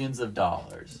 billions of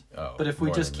dollars. Oh, But if we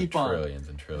more just than keep the on, trillions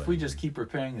and trillions. if we just keep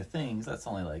repairing the things, that's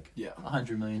only like Yeah.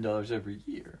 $100 million every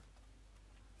year.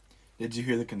 Did you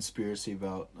hear the conspiracy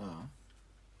about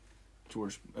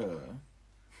George?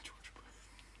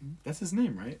 That's his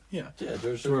name, right? Yeah. Yeah,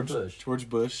 George Bush. George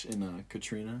Bush and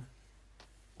Katrina.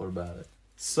 What about it?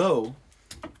 So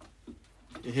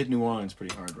it hit New Orleans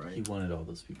pretty hard, He right? wanted all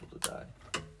those people to die.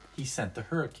 He sent the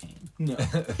hurricane. No.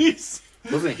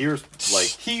 Wasn't he like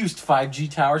He used 5G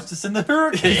towers to send the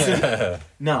hurricane.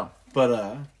 No.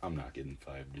 But I'm not getting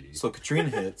 5G. so Katrina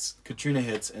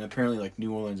hits, and apparently like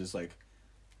New Orleans is like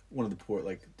one of the poor,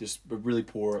 like just really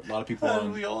poor. A lot of people. How on,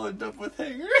 did we all end up with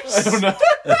hangers? I don't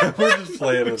know. We're just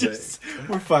playing with it.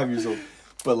 We're 5 years old,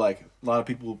 but like a lot of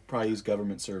people probably use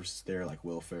government services there, like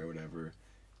welfare or whatever.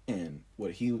 And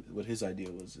what his idea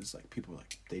was is like people were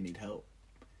like they need help,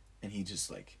 and he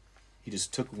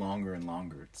just took longer and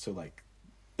longer. So like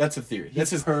that's a theory.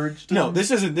 That's his purged. No, this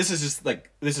isn't. This is just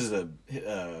like this is a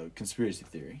conspiracy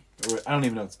theory. Or I don't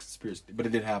even know if it's conspiracy, but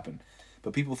it did happen.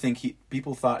 But people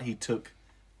thought he took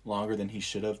longer than he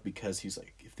should have because he's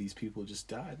like, if these people just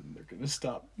die, then they're gonna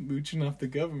stop mooching off the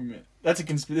government. This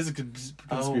is a conspiracy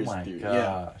Oh my theory. gosh.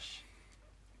 Yeah.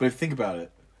 But if you think about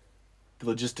it, the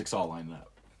logistics all line up.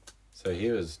 So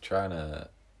he was trying to.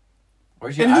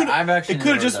 Where's you? And I've actually. it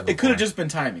could have just been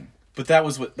timing, but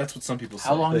that's what some people say.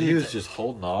 How long But did he it was take? just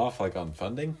holding off, like on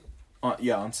funding.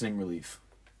 On sending relief.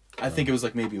 I think it was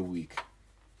like maybe a week.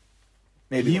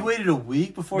 Maybe He like- waited a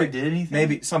week before he did anything.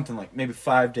 Maybe something like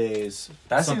 5 days.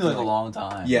 that seems something like a long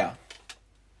time. Yeah.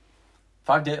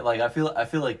 5 days. Like I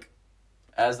feel like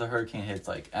as the hurricane hits,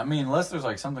 like I mean, unless there's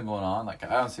like something going on, like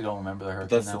I honestly don't remember the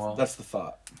hurricane that well. That's the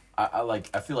thought.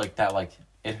 I feel like that like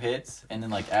it hits, and then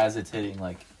like as it's hitting,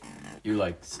 like you're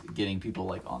like getting people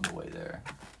like on the way there.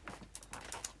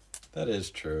 That is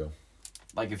true.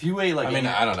 Like if you wait, like I mean,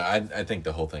 I don't know. I think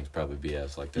the whole thing's probably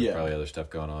BS. Like there's Yeah. probably other stuff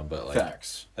going on, but like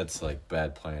Facts. that's like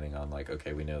bad planning on like,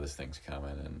 okay, we know this thing's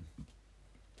coming and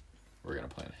we're gonna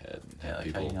plan ahead and yeah, have like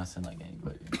how people you not send like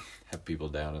anybody. have people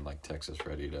down in like Texas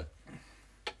ready to.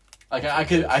 Like I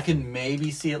could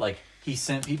maybe see it. Like he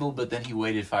sent people, but then he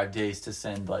waited 5 days to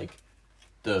send like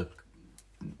the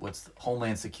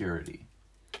Homeland Security.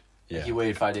 Yeah. Like, he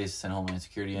waited 5 days to send Homeland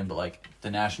Security in, but like the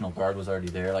National Guard was already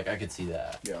there. Like I could see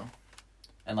that, Yeah.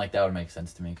 and like that would make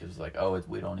sense to me because like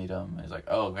we don't need them. And it's like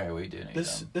okay, we do need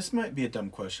them. This might be a dumb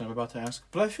question I'm about to ask,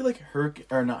 but I feel like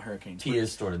not hurricanes. He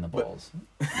is stored in the balls.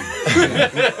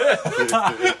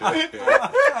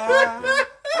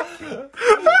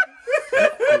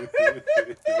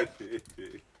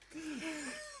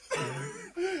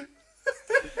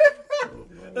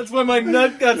 That's why my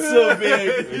nut got so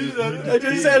big. I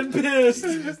just had pissed.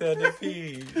 Just had to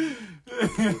pee.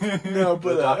 No, But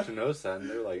but the doctor noticed that, and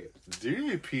they're like, "Do you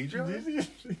need pee, Joe?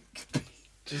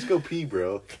 Just go pee,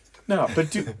 bro." no,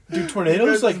 but do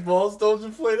tornadoes like balls don't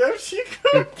inflate after you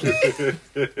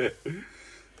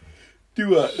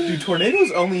go. do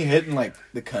tornadoes only hit in like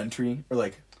the country or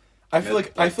like I feel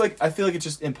like it's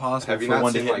just impossible Have you for not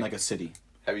one to seen, hit in like- like a city.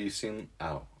 Have you seen?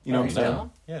 Oh, You know what I'm saying?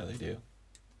 No. Yeah, they do.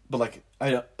 But like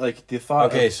I like the thought.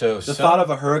 Okay, of, so the thought of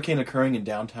a hurricane occurring in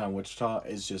downtown Wichita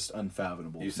is just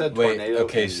unfathomable. you said Wait, tornado.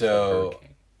 okay, and you said so-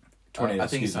 hurricane. tornado. I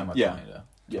think he's excuse talking me. about tornado.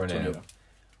 Yeah, Tornado.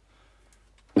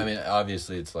 I mean,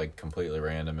 obviously, it's like completely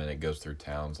random, and it goes through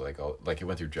towns like it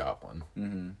went through Joplin,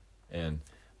 Mm-hmm.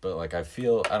 but like I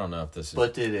don't know if this is.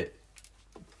 But did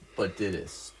it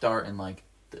start in like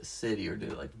the city or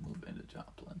did it like move into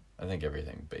Joplin? I think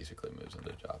everything basically moves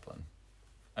into Joplin.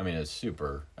 I mean, it's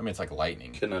super. I mean, it's like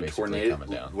lightning Can a basically tornado? coming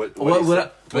down. What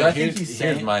What I think here's, he's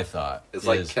here's saying. my thought. It's is,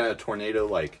 like, can a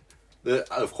tornado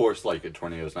of course, like a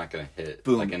tornado is not going to hit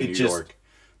Boom, like in it New just- York,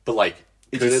 but like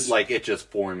it could just- it like it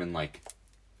just form in like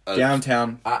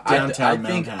Downtown. I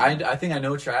think Mountain. I think I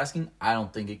know what you're asking. I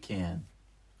don't think it can.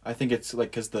 I think it's like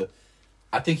because the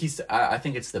I think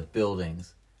it's the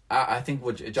buildings. I think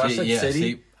what Josh said city.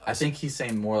 see- I think he's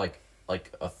saying more like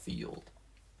a field.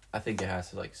 I think it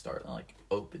has to like start in like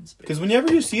open space. because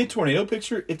whenever you see a tornado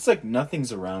picture, it's like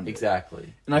nothing's around it.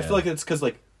 Exactly. And I feel like it's because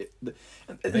like,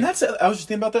 and that's I was just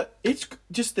thinking about that. It's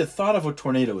just the thought of a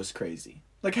tornado is crazy.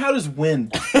 Like how does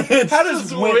wind? How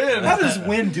does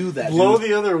wind do that? Dude?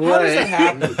 the other How does that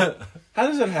happen? How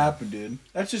does that happen, dude?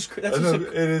 That's just It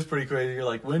is pretty crazy. You're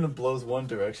like wind blows one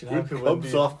direction. How It could wind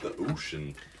comes be? off the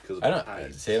ocean because of I the don't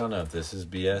tides. see. I don't know if this is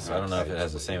BS. I don't know if it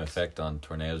has the Tides. same effect on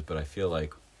tornadoes, but I feel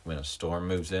like when a storm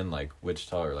moves in, like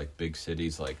Wichita or like big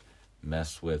cities, like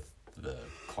mess with the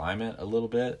climate a little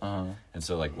bit, and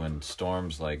so like when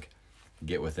storms like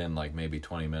get within like maybe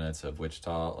 20 minutes of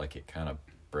Wichita, like it kind of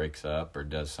breaks up or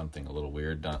does something a little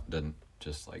weird. Doesn't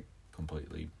just like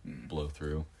completely blow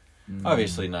through.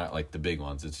 Obviously not like the big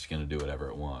ones. It's just gonna do whatever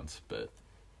it wants, but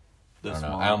I don't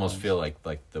know. I almost feel like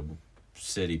the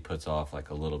city puts off like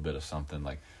a little bit of something.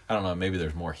 Like I don't know, maybe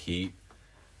there's more heat,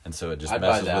 and so it just I'd buy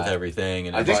messes with that. everything,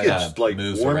 and I it think just it's like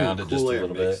moves warm around and it just a cool air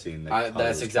little bit. mixing that That's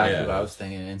causes- exactly Yeah. what I was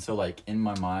thinking. And so like in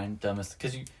my mind, dumbest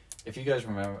because if you guys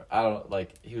remember, I don't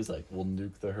like he was like we'll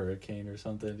nuke the hurricane or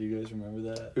something. Do you guys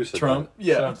remember that? Who said Trump. that?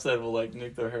 Yeah. Trump said we'll like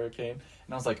nuke the hurricane,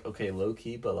 and I was like, okay, low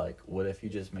key, but like, what if you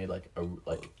just made like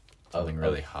a Something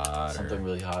really hot. Something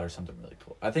really hot or something really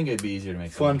cold. I think it'd be easier to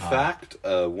make Fun something hot. fact,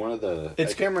 one of the... I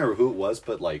can't remember who it was,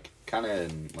 but, like, kind of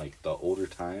in, like, the older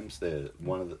times,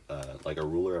 one of the, like, a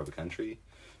ruler of a country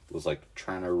was, like,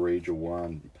 trying to wage a war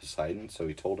on Poseidon, so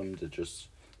he told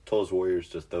his warriors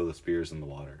to throw the spears in the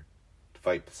water to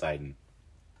fight Poseidon.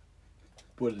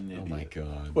 What an idiot. Oh my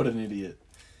god. What an idiot.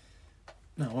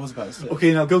 No, what was I about to say?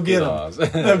 Okay, now go get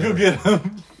him. Now go get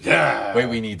him. Yeah! Wait,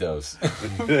 we need those.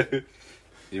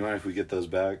 You mind if we get those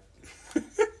back?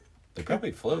 They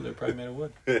probably float. They're probably made of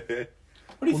wood.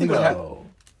 What do you think would happen?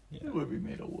 Yeah. It would be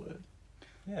made of wood.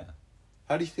 Yeah.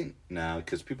 How do you think? No,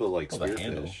 because people like the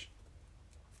handle. spearfish.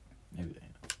 Maybe they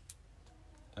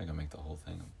know. I can make the whole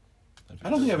thing. I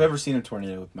don't think I've ever seen a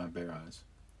tornado with my bare eyes.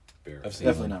 I've seen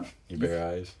Definitely not. Your bare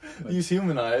eyes. Use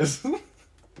human eyes.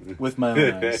 With my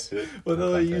own eyes. What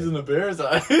are they using a bear's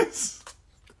eyes?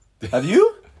 Have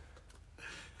you?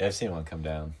 Yeah, I've seen one come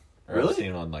down. Or Really? I've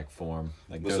seen one like form.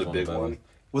 Like Was it a big one?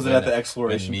 Was it at the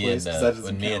exploration place? 'Cause that doesn't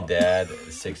When me count. and Dad,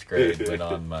 6th grade, went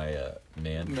on my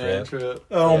man trip.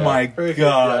 Oh Yeah. my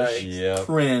gosh. Yep.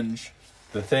 Cringe.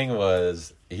 The thing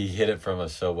was, he hit it from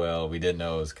us so well, we didn't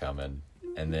know it was coming.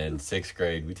 And then 6th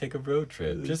grade, we take a road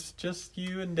trip. Just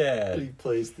you and He Dad.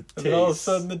 plays the tapes. And then all of a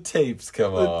sudden the tapes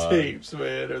come the on. tapes,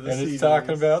 man. Or the And CDs. it's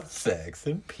talking about sex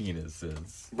and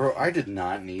penises. Bro, I did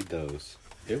not need those.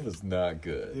 It was not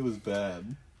good. It was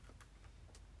bad.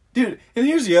 Dude, and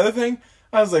here's the other thing.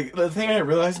 I was like, the thing I didn't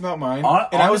realize about mine.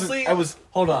 And Honestly, I was.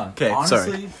 Hold on. Okay, honestly,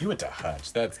 sorry. You went to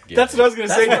Hutch. That's That's what I was gonna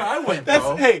say. That's where I went,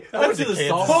 bro. Hey, I went to the Kansas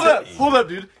salt. City. hold up,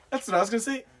 dude. That's what I was gonna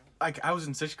say. Like, I was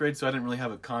in 6th grade, so I didn't really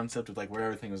have a concept of like where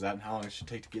everything was at and how long it should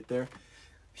take to get there.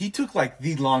 He took like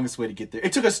the longest way to get there.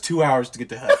 It took us 2 hours to get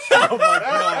to Hutch. Oh my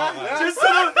god!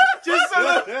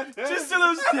 just so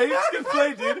those tapes can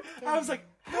play, dude. I was like,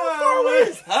 how far away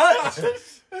is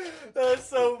Hutch? That's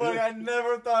so funny. I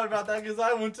never thought about that because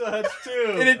I went to Hutch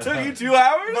too. And it took you 2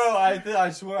 hours? Bro, I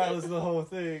swear I listened to the whole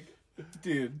thing.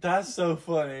 Dude, That's so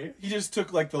funny. he just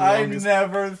took like the I longest.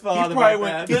 never He thought probably about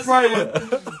went. that. He probably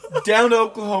went down to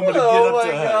Oklahoma to get Oh up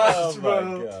my to Hutch. gosh, Oh bro.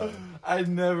 my god. I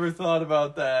never thought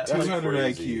about that. That's 200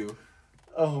 crazy. IQ.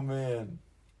 Oh man.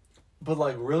 But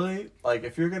like really, like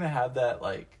if you're gonna have that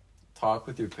like talk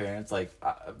with your parents, like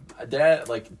Dad,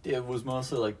 like it was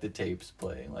mostly like the tapes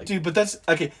playing, like Dude, but that's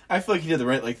okay. I feel like he did the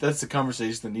right. Like that's the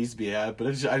conversation that needs to be had. But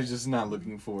I'm just not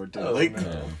looking forward to it. Oh, Like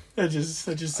no. that just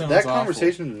sounds That awful.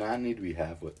 conversation did not need to be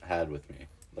had with me.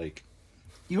 Like,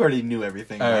 You already knew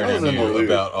everything. I I was already in the knew loop.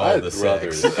 about I all had the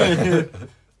brothers. sex.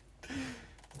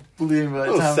 believe me, by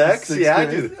the Oh, time sex? I'm Yeah, I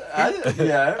 6th do. grade- I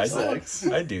have I sex.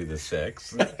 I do the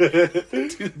sex.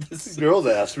 Girls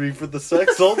ask me for the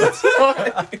sex all the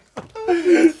time.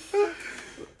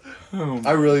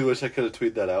 I really wish I could have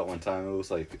tweeted that out one time. It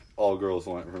was like all girls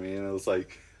went for me, and it was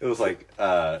like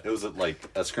a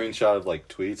screenshot of like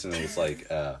tweets, and it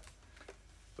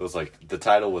was like the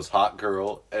title was "Hot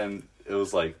Girl," and it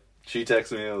was like she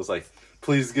texted me, and it was like,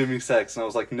 "Please give me sex," and I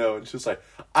was like, "No," and she was like,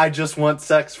 "I just want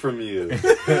sex from you."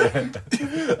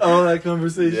 Oh, that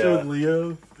conversation Yeah. with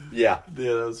Leo. Yeah,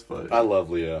 Yeah, that was funny. I love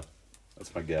Leo.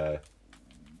 That's my guy.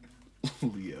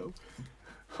 Leo.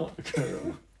 Oh,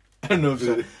 girl. I don't know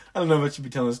if I should be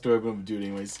telling the story, but I'm gonna do it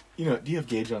anyways. You know, do you have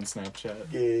Gage on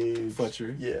Snapchat? Gage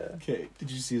Fletcher. Yeah. Okay. Did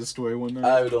you see the story one night?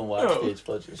 I don't watch Oh. Gage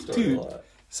Fletcher's story Dude. a lot.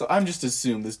 So I'm just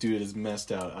assumed this dude is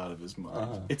messed out of his mind.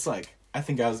 Uh-huh. It's like I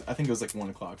think it was like 1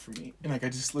 o'clock for me, and like I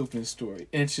just looked in his story,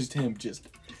 and it's just him just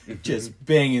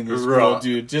banging this girl,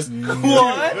 dude. Just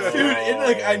what, dude? And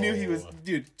like I knew he was,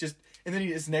 dude. Just and then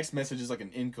his next message is like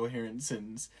an incoherent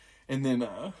sentence, and then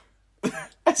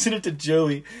I sent it to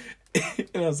Joey,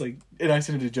 and I was like, and I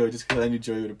sent it to Joey just because I knew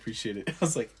Joey would appreciate it. I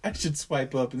was like, I should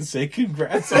swipe up and say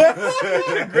congrats on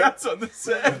the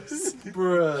sex,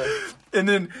 bruh. And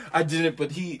then I didn't,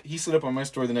 but he slid up on my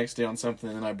story the next day on something,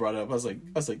 and I brought it up. I was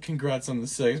like, congrats on the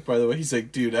sex, by the way. He's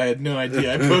like, dude, I had no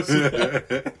idea I posted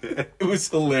that. It was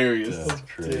hilarious. That's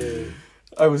crazy.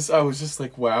 I was just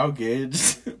like, wow,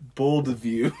 Gage, bold of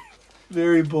you,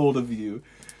 very bold of you.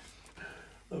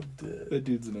 I'm dead. That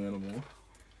dude's an animal.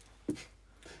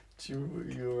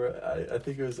 You were. I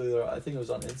think it was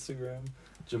on Instagram.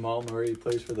 Jamal Murray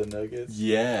plays for the Nuggets.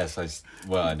 Yes, I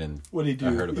didn't. What did he do?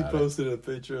 I heard He about it. posted a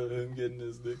picture of him getting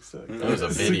his dick sucked. It was a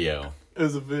video It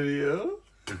was a video.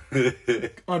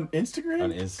 On Instagram?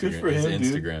 on Instagram. Good for his him,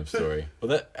 dude. Instagram story.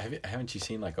 Well, haven't you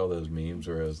seen like all those memes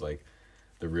where it was like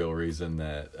the real reason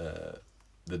that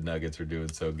the Nuggets are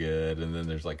doing so good, and then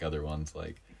there's like other ones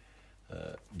like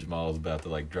Jamal's about to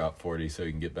like drop 40 so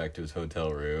he can get back to his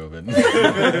hotel room, and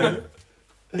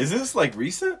Is this like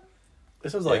recent?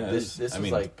 This was like Yeah, this. This I was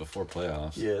mean, like before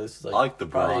playoffs. yeah. This is like I like the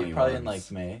probably brawny in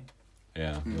ones. like May.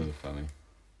 Yeah, those are funny.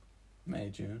 May,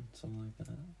 June, something like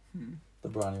that. The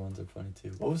Bronny ones are funny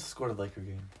too. What was the score of the Laker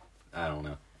game? I don't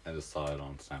know. I just saw it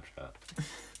on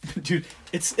Snapchat. Dude,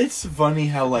 it's funny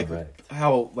how Correct.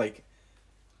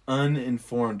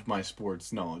 uninformed my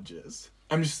sports knowledge is.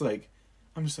 I'm just like,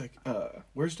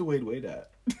 where's Dwayne Wade at?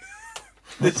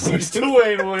 This season?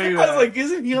 Dwayne I was like,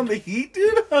 isn't he on the Heat,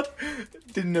 dude?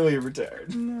 Didn't know he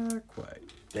retired. Not quite.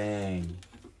 Dang.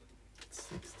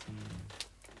 16.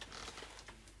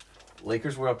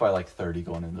 Lakers were up by like 30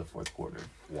 going into the fourth quarter.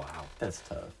 Wow. That's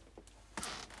tough.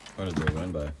 What did they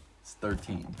win by? It's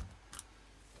 13.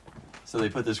 So they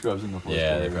put the scrubs in the fourth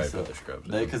Yeah, quarter. they probably put the scrubs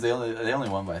in. Because they only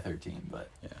won by 13, but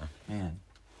Yeah. man.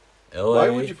 Why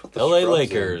would you put the LA scrubs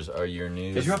Lakers are your new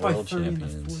Because you're up by world 30 in the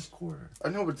champions. fourth quarter. I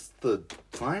know, but it's the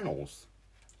finals.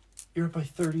 You're up by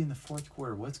 30 in the fourth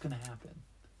quarter. What's going to happen?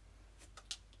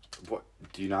 What?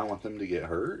 Do you not want them to get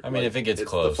hurt? I mean, if it gets it's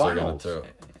close, the they're gonna finals. throw.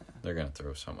 They're gonna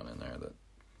throw someone in there that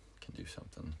can do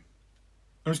something.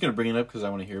 I'm just gonna bring it up because I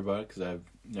want to hear about it because I've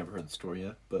never heard the story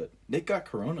yet. But Nick got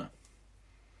corona.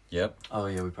 Yep. Oh,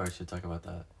 yeah, we probably should talk about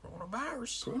that.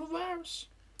 Coronavirus.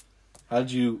 How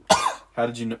did you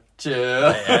know? Chill.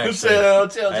 actually-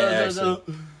 Chill.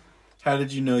 How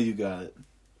did you know you got it,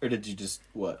 or did you just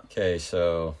what? Okay,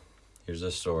 so here's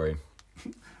the story.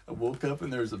 I woke up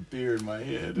and there was a beer in my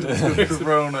head.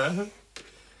 Corona.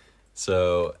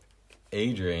 So,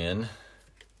 Adrian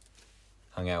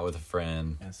hung out with a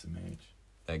friend SMH.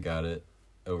 that got it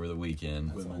over the weekend.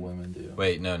 That's what women do.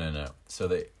 Wait, no.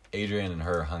 So Adrian and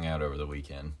her hung out over the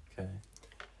weekend. Okay.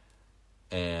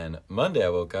 And Monday I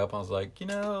woke up, I was like,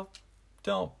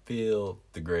 don't feel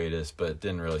the greatest, but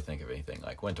didn't really think of anything.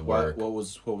 Like, went to work. What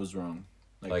was wrong?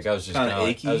 Like I was just kinda kind of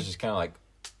achy? I was just kind of like,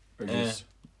 Or eh. just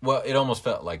Well, it almost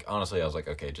felt like, honestly, I was like,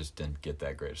 okay, just didn't get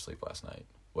that great of sleep last night.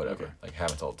 Whatever. Okay. Like,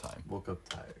 happens all the time. Woke up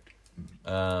tired.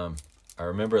 I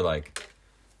remember, like,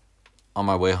 on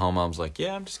my way home, I was like,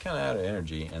 yeah, I'm just kind of out of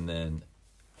energy. And then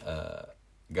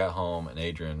got home, and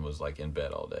Adrian was, like, in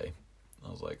bed all day.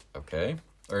 I was like, okay.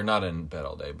 Or not in bed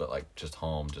all day, but, like, just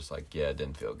home, just like, yeah, it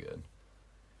didn't feel good.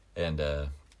 And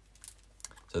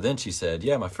so then she said,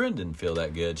 yeah, my friend didn't feel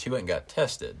that good. She went and got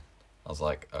tested. I was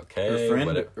like, okay. her friend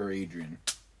whatever. or Adrian?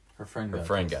 Her friend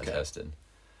Got tested.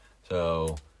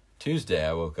 So Tuesday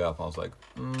I woke up, I was like,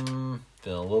 feeling a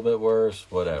little bit worse,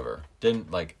 whatever. Don't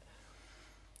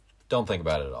think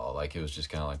about it at all. Like, it was just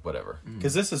kind of like, whatever.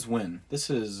 Because this is when? This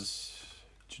is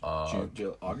June,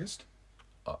 August?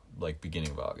 Like, beginning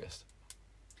of August.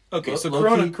 Okay, so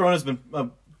low-key- Corona's been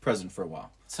present for a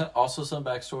while. So also, some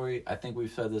backstory. I think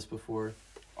we've said this before.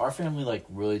 Our family like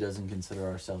really doesn't consider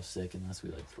ourselves sick unless we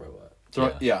like throw up.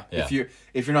 Yeah. Yeah.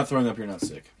 If you're not throwing up, you're not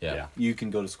sick. Yeah. You can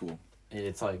go to school.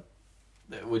 It's like,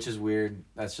 which is weird.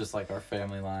 That's just like our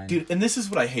family line. Dude, and this is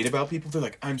what I hate about people. They're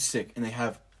like, I'm sick, and they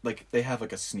have like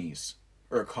a sneeze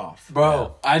or a cough.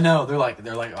 Bro, I know. They're like,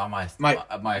 oh my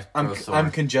I'm throat's sore. I'm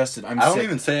congested. I'm I don't sick.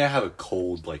 even say I have a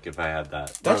cold. Like if I had that.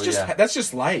 That's Bro, just yeah. that's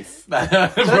just life.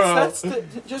 Bro.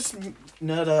 Just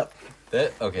nut up.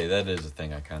 That is a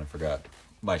thing I kind of forgot.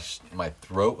 My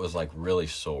throat was like really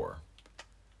sore.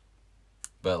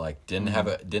 But like didn't have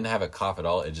a cough at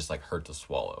all. It just like hurt to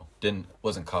swallow.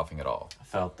 Wasn't coughing at all. I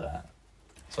felt that.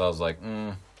 So I was like,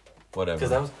 whatever.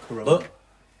 Because that was Corona.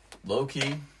 low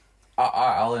key.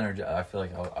 I'll interject. I feel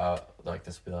like I'll like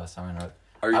this will be the last time I interrupt.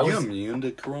 Are I you was- immune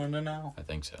to Corona now? I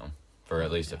think so. For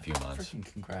at least a few months. Freaking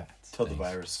congrats. Till the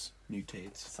Thanks. virus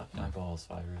mutates. Suck my balls,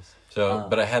 virus. So,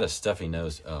 but I had a stuffy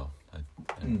nose.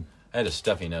 I had a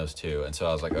stuffy nose too, and so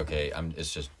I was like, okay,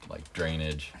 it's just like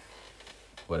drainage,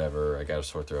 whatever. I got a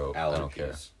sore throat. I don't care.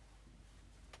 Allergies.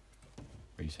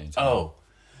 Were you saying something?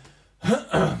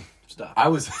 Oh, Stop. I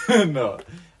was no,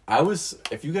 I was.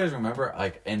 If you guys remember,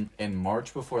 like in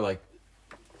March before, like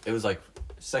it was like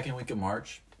second week of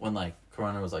March when like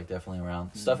Corona was like definitely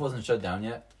around. Stuff wasn't shut down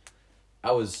yet.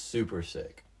 I was super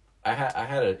sick. I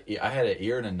had an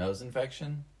ear and a nose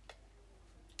infection,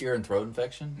 ear and throat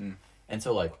infection, and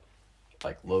so like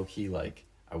low key like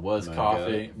I was My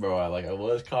coughing, God. bro. I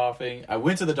was coughing. I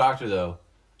went to the doctor though.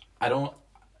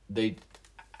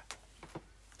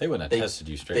 They wouldn't have tested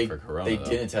you straight for Corona. They though.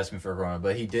 didn't test me for Corona,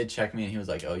 but he did check me and he was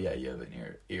like, "Oh yeah, you have an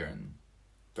ear and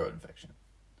throat infection."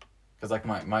 Because like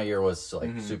my ear was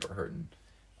like super hurting,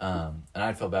 and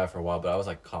I'd felt bad for a while, but I was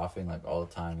like coughing like all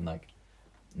the time, and like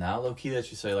now low key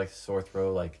that you say like sore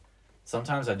throat, like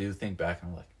sometimes I do think back and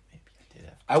I'm like, maybe I did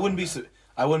have. I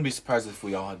wouldn't be surprised if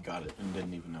we all had got it and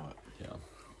didn't even know it. Yeah.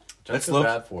 That's low-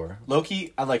 bad for.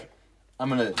 Low-key, I'm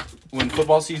gonna, when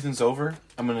football season's over,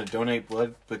 I'm gonna donate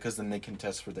blood because then they can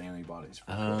test for the antibodies. For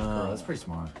Oh, that's pretty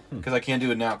smart. Because I can't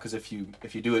do it now. Because if you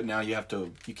do it now, you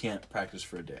can't practice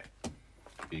for a day.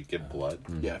 You give blood?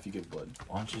 Yeah, if you give blood.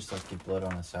 Why don't you just like give blood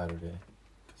on a Saturday?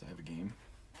 Because I have a game.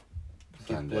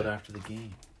 Give Sunday. blood after the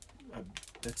game.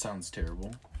 That sounds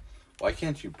terrible. Why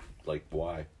can't you,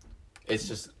 why? It's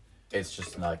just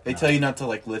like They tell you not to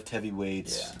like lift heavy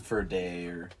weights Yeah. for a day,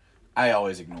 or I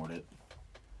always ignored it.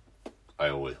 I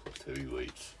always lift heavy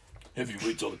weights. Heavy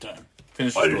weights all the time.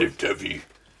 Finish I your story. lift heavy.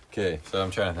 Okay, so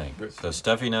I'm trying to think. So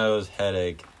stuffy nose,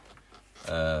 headache,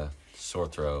 sore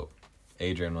throat.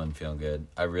 Adrian wasn't feeling good.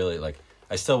 I really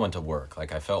I still went to work.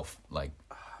 Like I felt like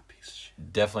Piece of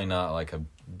shit. definitely not like a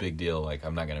big deal. Like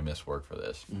I'm not gonna miss work for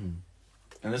this.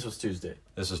 And this was Tuesday.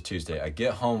 This was Tuesday. I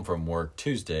get home from work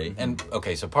Tuesday, and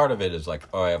okay, so part of it is like,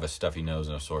 oh, I have a stuffy nose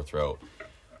and a sore throat.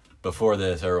 Before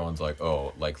this, everyone's like,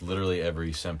 oh, like literally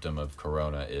every symptom of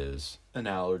corona is An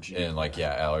allergy. and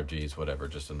allergies, whatever,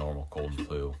 just a normal cold and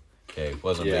flu. Okay,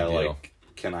 wasn't a Yeah, big deal.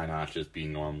 can I not just be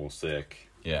normal sick?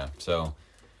 Yeah, so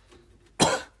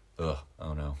ugh,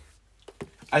 oh no.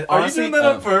 Are you doing that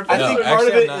on purpose? I No, think part actually,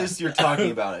 of it I'm not. is you're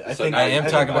talking about it. So I am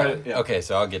think talking about it. Yeah. Okay,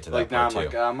 so I'll get to that Now part I'm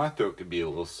too. like, my throat could be a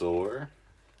little sore.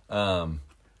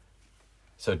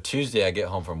 So Tuesday I get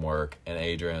home from work and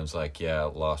Adrian's like, yeah,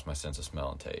 lost my sense of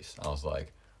smell and taste. I was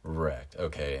like, wrecked.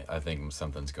 Okay, I think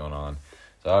something's going on.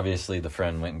 So obviously the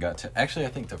friend went and got actually I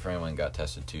think the friend went and got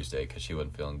tested Tuesday because she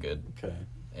wasn't feeling good. Okay.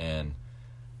 And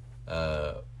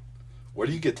Where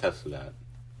do you get tested at?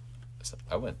 so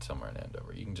I went somewhere in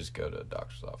Andover. You can just go to a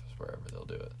doctor's office wherever they'll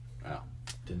do it. Oh,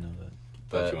 Didn't know that. thought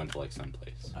But you went to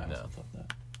someplace. I No. also thought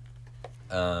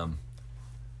that.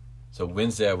 So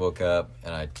Wednesday I woke up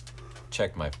and I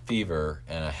checked my fever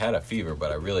and I had a fever,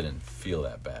 but I really didn't feel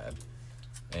that bad.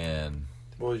 And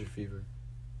What was your fever?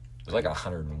 it was like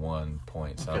 101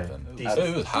 point something. Decent- So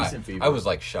it was high. decent fever. I was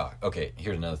like shocked. Okay,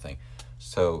 here's another thing.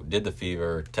 So did the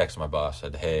fever, texted my boss,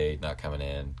 said, hey, not coming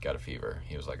in, got a fever.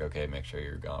 He was like, okay, make sure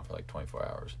you're gone for like 24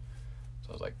 hours. So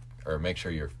I was like, or make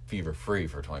sure you're fever free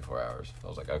for 24 hours. I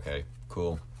was like, okay,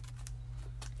 cool.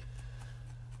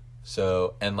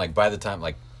 So, and like by the time,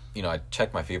 like, you know, I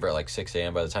checked my fever at like 6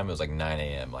 a.m. By the time it was like 9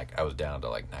 a.m., like I was down to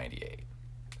like 98.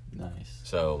 Nice.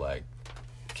 So like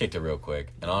kicked it real quick.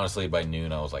 And honestly, by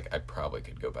noon, I was like, I probably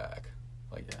could go back.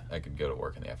 Like Yeah. I could go to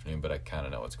work in the afternoon, but I kind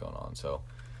of know what's going on. So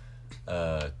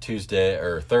Tuesday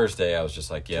or Thursday, I was just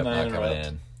like, yep, Can I not coming interrupt?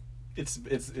 in.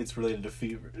 It's related to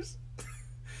fevers.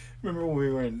 Remember when we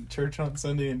were in church on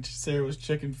Sunday and Sarah was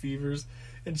checking fevers,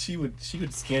 and she would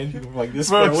scan people from like this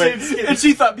Bro, far away, she'd scan- and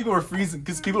she thought people were freezing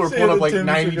because people were She pulling had up like the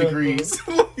 90 temperature degrees.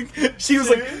 Like,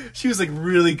 she was like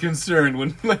really concerned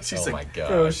when like she's Oh like, my God.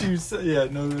 bro, she was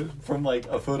from like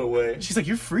a foot away. She's like,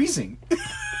 you're freezing.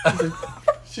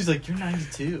 She's like, you're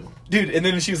 92. Dude, and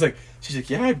then she's like,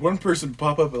 yeah, I had one person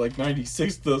pop up at like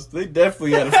 96. They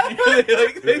definitely had a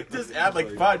fever. They just add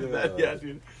like 5 to that. Yeah,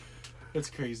 dude, that's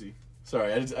crazy.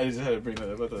 Sorry, I just had to bring that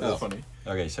up. I thought that was funny.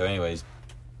 Okay, so anyways,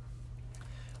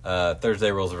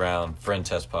 Thursday rolls around, friend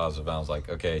tests positive. I was like,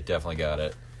 okay, definitely got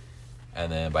it.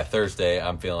 And then by Thursday,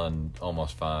 I'm feeling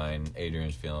almost fine.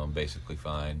 Adrian's feeling basically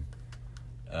fine.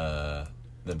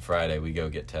 Then Friday, we go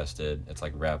get tested. It's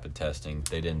like rapid testing.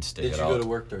 They didn't stick Did at you all. go to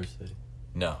work Thursday?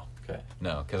 No, Okay.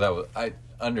 no, because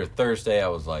under Thursday, I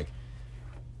was like,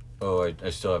 oh, I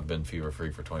still have been fever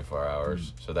free for 24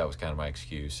 hours. So that was kind of my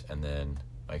excuse. And then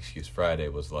my excuse Friday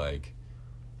was like,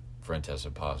 friend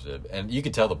tested positive. And you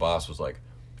could tell the boss was like,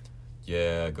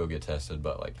 yeah, go get tested.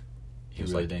 But like, He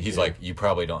really didn't he's care. like, you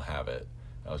probably don't have it.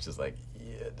 I was just like,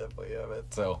 yeah, definitely have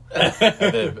it. So and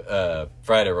then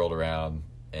Friday rolled around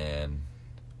and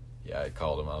yeah, I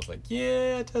called him. I was like,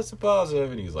 yeah, I tested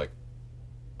positive. And he's like,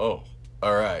 oh,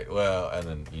 all right, well, and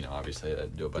then, you know, obviously I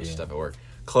had to do a bunch of stuff at work.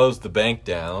 Closed the bank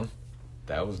down.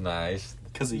 That was nice.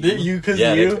 Because of you.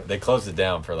 They closed it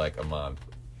down for like a month.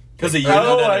 Because of you.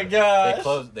 Oh my gosh.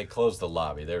 They closed the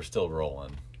lobby. They were still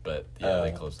rolling, but yeah,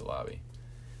 they closed the lobby.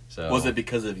 So Was it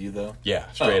because of you though?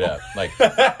 Yeah, straight up. Like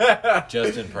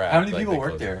Justin Pratt. How many like, people they work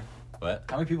closed- there? What?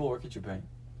 How many people work at your bank?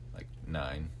 Like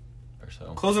 9 or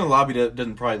so. Closing the lobby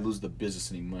doesn't probably lose the business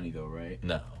any money though, right?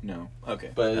 No. No. Okay.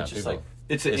 But No, it's just people- like,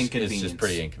 It's an It's inconvenience. just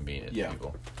pretty inconvenient Yeah. to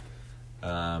people.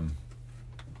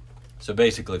 So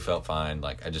basically felt fine.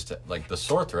 Like I just like the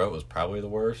sore throat was probably the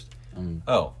worst.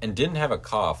 Oh, and didn't have a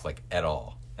cough like at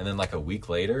all. And then like a week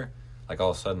later, like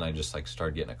all of a sudden I just like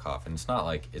started getting a cough. And it's not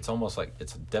like it's almost like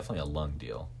it's definitely a lung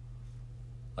deal.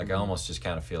 Like I almost just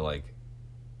kind of feel like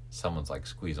someone's like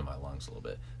squeezing my lungs a little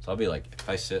bit. So I'll be like if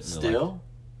I sit and still? like,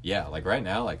 yeah, like right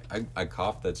now, like I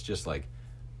cough that's just like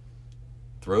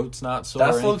throat's not sore.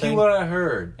 That's or low-key anything. what I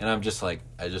heard. And I'm just like,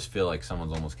 I just feel like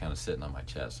someone's almost kind of sitting on my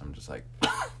chest. I'm just like,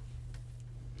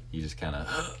 you just kind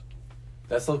of.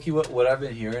 That's low-key what I've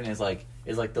been hearing is like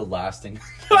the lasting.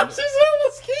 I'm just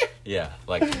so scared. Yeah,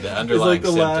 like the underlying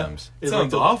symptoms. It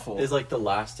sounds awful. It's like the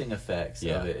lasting effects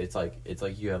Yeah. of it. It's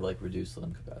like you have like reduced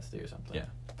lung capacity or something. Yeah,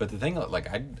 but the thing, like,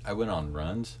 I went on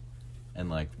runs, and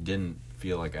like didn't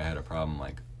feel like I had a problem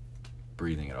like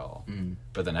breathing at all. Mm.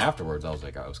 But then afterwards, I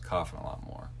was coughing a lot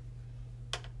more.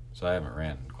 So I haven't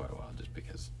ran in quite a while, just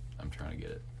because I'm trying to get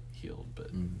it healed.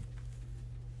 But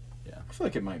yeah, I feel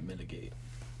like it might mitigate.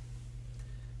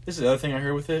 This is the other thing I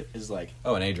heard with it is like,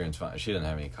 oh, and Adrian's fine. She didn't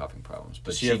have any coughing problems,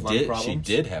 but She had lung She problems?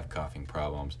 did have coughing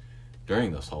problems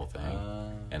during this whole thing,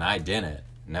 and I didn't.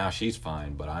 Now she's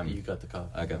fine, but You got the cough.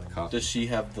 I got the cough. does she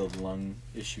have the lung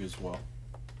issue as well?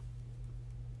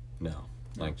 No,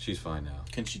 like she's fine now.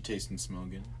 Can she taste and smell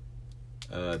again?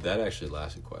 That actually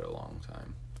lasted quite a long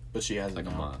time, But she has like it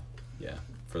a now. month. Yeah,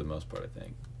 for the most part, I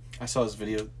think. I saw this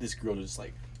video. This girl just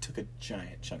like took a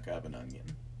giant chunk out of an onion.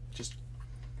 Just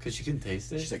Because you can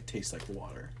taste it. she's like tastes like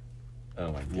water.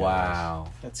 Oh my god! wow.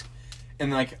 That's,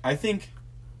 and like I think,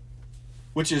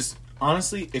 which is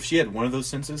honestly, if she had one of those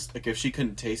senses, like if she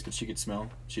couldn't taste but she could smell,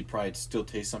 she'd probably still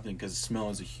taste something because smell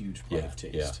is a huge part of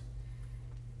taste.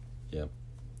 Yeah. Yep.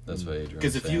 That's what Adrian.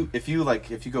 Because if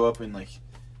you go up and like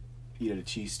eat a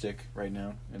cheese stick right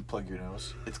now and plug your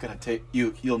nose, it's gonna take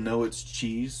you'll know it's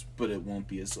cheese, but it won't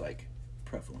be as like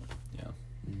prevalent. Yeah.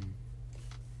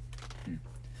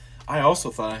 I also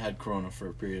thought I had corona for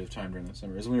a period of time during the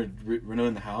summer. As we were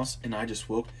renewing the house, and I just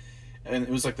woke, and it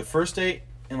was like the first day,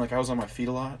 and like I was on my feet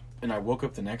a lot, and I woke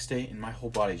up the next day, and my whole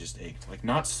body just ached, like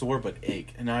not sore but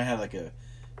ached, and I had like a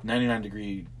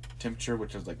 99-degree temperature,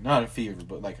 which was like not a fever,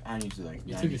 but like I need to like.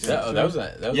 You took your That was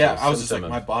a yeah, a I was just like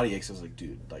symptom my of- body aches. I was like,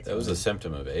 dude, like That was a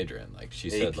symptom of Adrian. Like she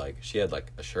said, Ache. like she had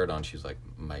like a shirt on. She's like,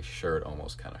 my shirt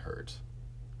almost kind of hurts.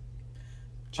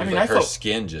 She I was mean, like, I her felt-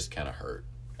 skin just kind of hurt,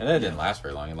 and that didn't last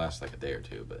very long. It lasted like a day or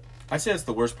two, but I say that's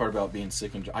the worst part about being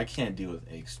sick and I can't deal with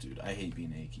aches, dude. I hate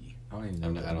being achy. I don't even know.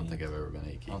 what I that don't think means. I've ever been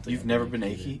achy. I don't think You've I've never been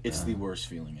been achy achy? either. It's No. the worst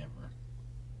feeling ever.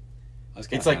 I was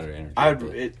kinda It's like out of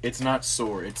energy, but- it's not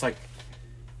sore. It's like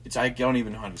I don't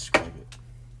even know how to describe it.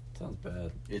 Sounds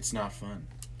bad. It's not fun.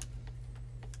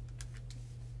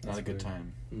 Not That's a good weird.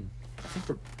 time. Mm. I think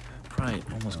we're probably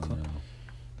almost Oh, close. no.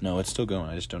 No, it's still going.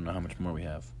 I just don't know how much more we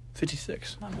have.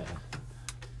 56. Not bad.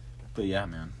 But yeah,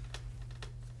 man.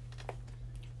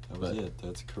 That was But- it.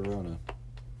 That's Corona.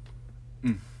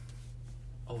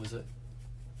 Oh, was it?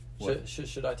 What?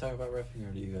 Should I talk about reffing,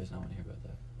 or do you guys not want to hear about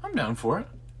that? I'm down for it.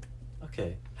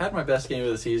 Okay. Had my best game of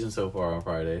the season so far on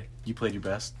Friday. You played your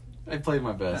best. I played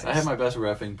my best. I Nice. had my best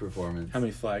reffing performance. How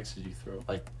many flags did you throw?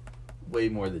 Way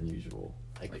more than usual.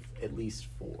 Like at least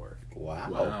 4. Wow.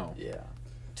 Wow. Yeah.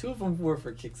 2 of them were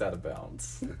for kicks out of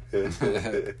bounds.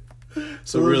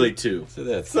 So really 2. So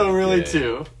that's So not really good.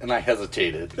 2. And I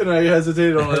hesitated. And I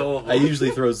hesitated on all of them. I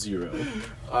usually throw 0.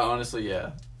 Honestly,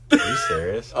 yeah. Are you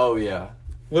serious? Oh, yeah.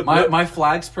 What, My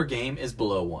flags per game is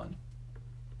below 1.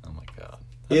 Oh my god.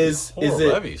 Is Horrible. it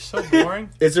That'd be so boring.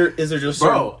 is there just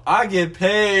Bro, I get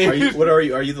paid. Are you, what are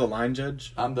you? Are you the line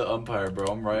judge? I'm the umpire, bro.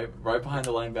 I'm right behind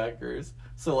the linebackers.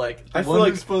 So like, I the feel one like-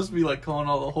 who's supposed to be like calling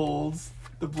all the holds,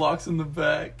 the blocks in the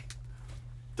back,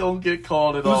 don't get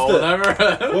called at Who's all. the-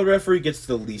 Whenever What referee gets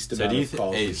the least So amount do you of thi-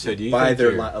 calls hey, so do you by think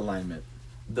their you're- alignment?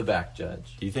 the back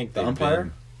judge, Do you think The they've umpire?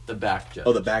 been- the back judge.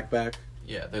 Oh, the back.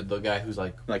 Yeah, the guy who's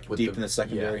like with Deep in the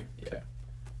secondary. Yeah, Okay.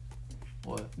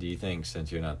 What? Do you think, since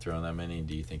you're not throwing that many,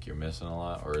 do you think you're missing a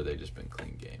lot, or have they just been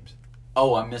clean games?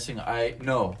 Oh, I'm missing.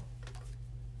 No.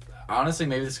 Honestly,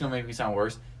 maybe this is gonna make me sound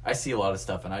worse. I see a lot of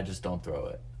stuff and I just don't throw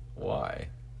it. Why?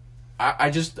 I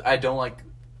don't like.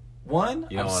 One,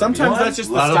 You don't wanna Sometimes be- that's just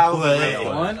the Let 'em style of the play.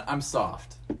 game. One, I'm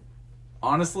soft.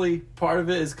 Honestly, part of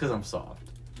it is because I'm soft.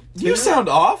 You sound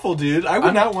awful, dude. I would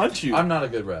I'm- not want you. I'm not a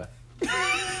good ref.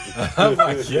 Oh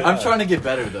my god. I'm trying to get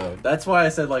better though. That's why I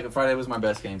said like Friday was my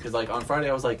best game, because like on Friday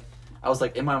I was like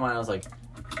in my mind I was like,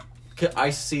 I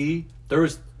see there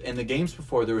was in the games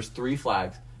before there was 3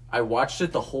 flags. I watched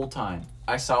it the whole time.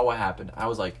 I saw what happened. I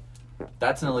was like,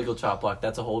 that's an illegal chop block.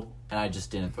 That's a hold, and I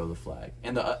just didn't throw the flag.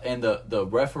 And the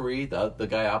referee, the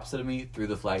guy opposite of me, threw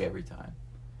the flag every time.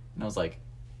 And I was like,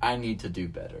 I need to do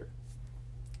better.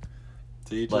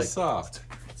 So you're just like- soft.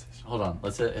 Hold on,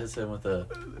 let's hit him with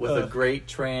a great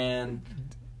tran.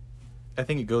 I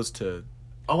think it goes to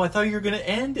Oh, I thought you were gonna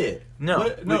end it. no.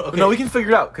 What? No, we can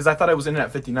figure it out because I thought I was in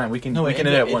at 59. We can No, we it can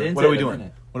ended- end at it 1. ends What are we at a doing?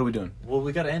 minute. What are we doing? Well,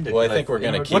 we gotta end it. Well, I 'cause think we're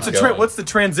gonna in keep order- going. What's the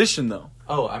transition though?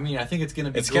 Oh, I mean, I think it's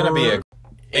gonna be. It's gonna be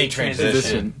a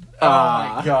transition. Oh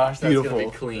my gosh, that's beautiful.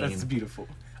 gonna be clean. That's beautiful.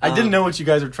 I didn't know what you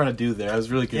guys were trying to do there. I was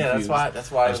really confused. Yeah,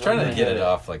 that's why. I was trying to get it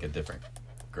off. off like a different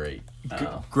grade.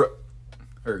 Oh.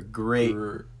 Great.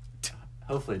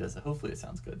 Hopefully it does. Hopefully it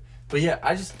sounds good. But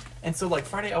yeah, so like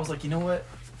Friday, I was like, you know what?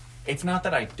 it's not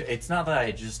that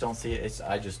I just don't see it. It's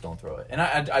I just don't throw it, and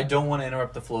I don't want to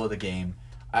interrupt the flow of the game.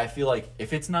 I feel like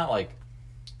if it's not like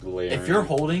glaring. if you're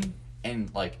holding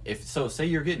and like say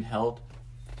you're getting held,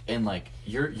 and like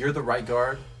you're the right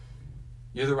guard,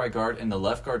 and the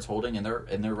left guard's holding, and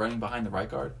they're running behind the right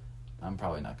guard, I'm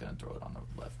probably not gonna throw it on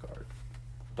the left guard.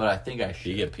 But I think I should.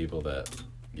 You get people that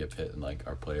get pit and like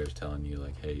our players telling you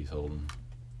like, hey, he's holding.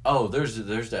 Oh, there's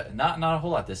that. Not a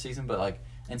whole lot this season, but like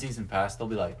in season past, they'll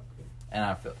be like, and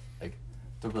I feel like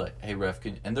they'll be like, hey ref,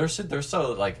 and they're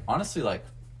so like honestly like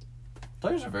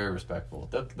players are very respectful.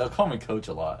 They'll call me coach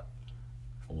a lot.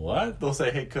 What? They'll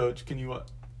say, hey coach, can you what?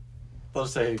 They'll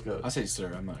say, hey coach. I say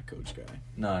sir. I'm not a coach guy.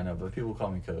 No, I know, but people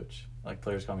call me coach. Like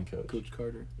players call me coach. Coach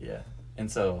Carter. Yeah. And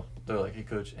so they're like, "Hey,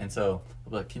 coach." And so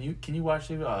I'm like, "Can you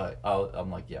watch it?" I'm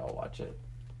like, "Yeah, I'll watch it,"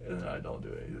 and then I don't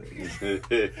do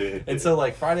anything. And so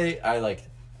like Friday, I like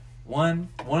one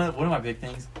of my big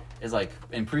things is like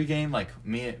in pregame, like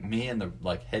me and the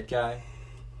like head guy,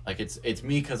 like it's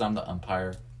me because I'm the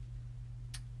umpire.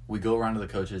 We go around to the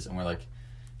coaches and we're like,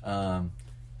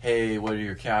 "Hey, what are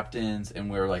your captains?"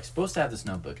 And we're like supposed to have this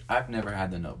notebook. I've never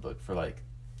had the notebook for like.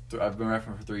 I've been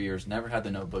refereeing for 3 years. Never had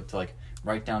the notebook to like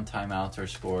write down timeouts or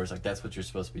scores. Like that's what you're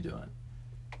supposed to be doing.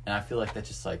 And I feel like that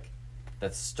just like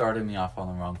that started me off on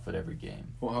the wrong foot every game.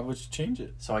 Well, how would you change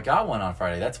it? So I got one on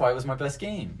Friday. That's why it was my best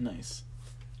game. Nice.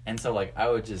 And so like I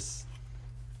would just.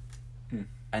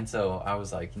 And so I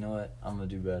was like, you know what? I'm gonna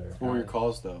do better. What were your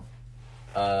calls though?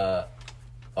 A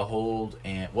hold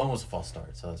and one was a false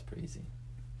start, so that was pretty easy.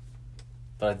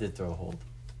 But I did throw a hold.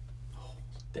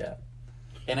 Yeah.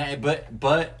 And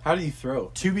but how do you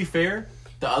throw? To be fair,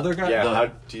 the other guy. Yeah. How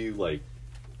do you like?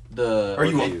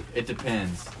 It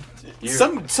depends.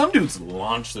 Some dudes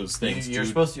launch those things. You're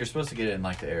supposed to get it in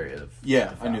like the area of.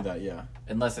 Yeah, I knew that. Yeah.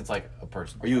 Unless it's like a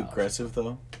person. Are you aggressive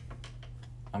though?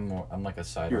 I'm like a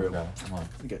side You're guy. I'm like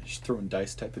you got throwing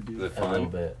dice type of dude. a little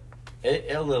bit.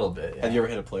 A little bit. Yeah. Have you ever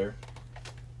hit a player?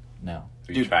 No.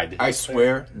 Dude, tried to I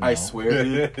swear, No.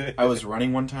 dude. I was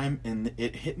running one time and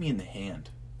it hit me in the hand,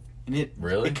 and it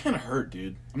kind of hurt,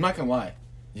 dude. I'm not gonna lie.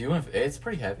 It's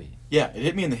pretty heavy. Yeah, it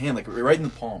hit me in the hand, like right in the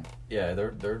palm. Yeah,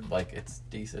 they're like it's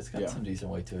decent. It's got some decent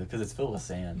weight to it because it's filled with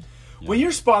sand. Yeah. When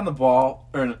you're spotting the ball,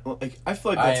 or like I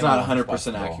feel like that's not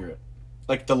 100% accurate.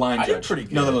 Like the line judge. I did pretty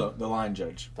good. No, the line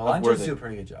judge. The line judges do a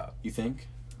pretty good job. You think?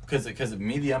 Because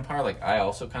me, the umpire, like I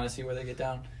also kind of see where they get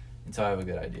down, and so I have a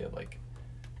good idea of like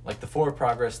the forward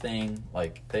progress thing.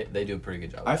 Like they do a pretty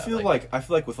good job. I feel like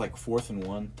with like 4th and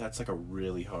 1, that's like a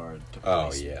really hard to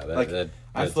place. Oh yeah,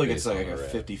 I feel like it's like a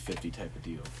 50-50 type of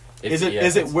deal. Is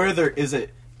it where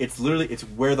it's literally it's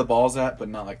where the ball's at, but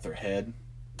not like their head.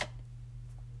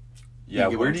 Yeah,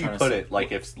 where do you put it?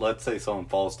 Like, if let's say someone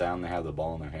falls down, they have the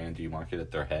ball in their hand. Do you mark it at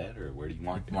their head, or where do you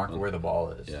mark it? Mark where the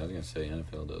ball is. Yeah, I was gonna say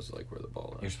NFL does like where the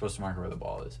ball is. You're supposed to mark where the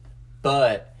ball is,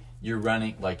 but you're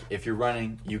running. Like, if you're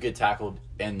running, you get tackled,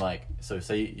 and like so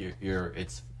say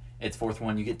it's 4th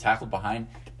 1, you get tackled behind,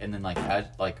 and then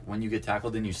like when you get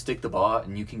tackled, then you stick the ball out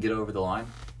and you can get over the line.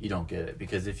 You don't get it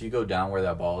because if you go down where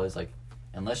that ball is, like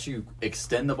unless you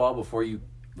extend the ball before your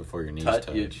knees touch.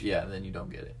 Then you don't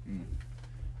get it.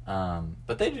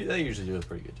 But they usually do a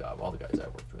pretty good job, all the guys I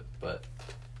worked with. But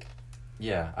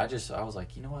yeah, I was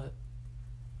like, you know what?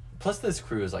 Plus this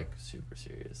crew is like super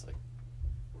serious. Like,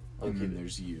 And then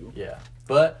there's you. Yeah.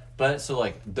 But so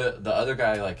like the other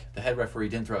guy, like the head referee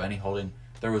didn't throw any holding.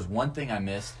 There was one thing I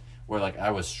missed where like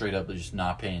I was straight up just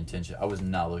not paying attention. I was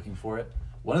not looking for it.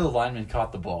 One of the linemen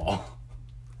caught the ball.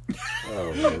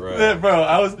 Oh, right.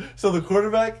 Bro, so the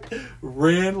quarterback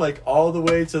ran like all the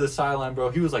way to the sideline, bro.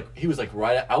 He was like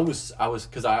right. I was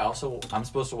because I'm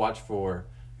supposed to watch for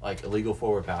like illegal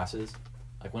forward passes.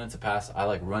 Like when it's a pass, I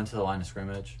like run to the line of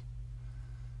scrimmage.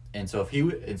 And so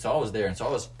I was there, and so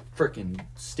I was freaking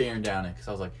staring down it because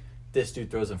I was like, this dude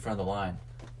throws in front of the line.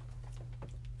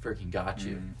 Freaking got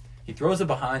you. He throws it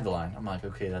behind the line. I'm like,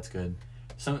 okay, that's good.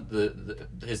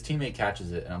 His teammate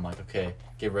catches it, and I'm like, okay,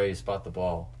 get ready to spot the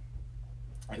ball.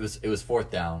 It was 4th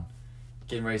down,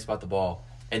 getting ready to spot the ball,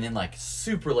 and then like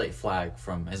super late flag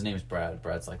from his name's Brad.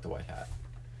 Brad's like the white hat,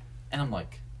 and I'm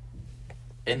like,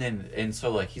 and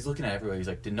so like he's looking at everybody. He's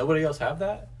like, did nobody else have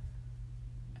that?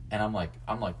 And I'm like,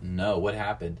 no, what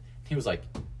happened? He was like,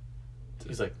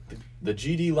 the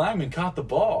GD lineman caught the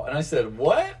ball, and I said,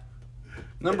 what?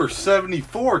 Number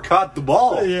 74 caught the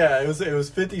ball. Yeah, it was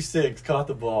 56 caught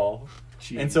the ball.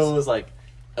 Jeez. And so it was like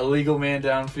illegal man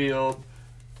downfield,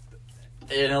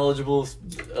 ineligible,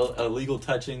 illegal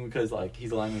touching because like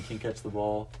he's a lineman, can't catch the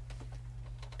ball.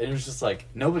 And it was just like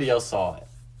nobody else saw it.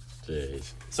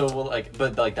 Jeez. So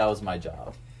but that was my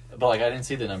job. But like I didn't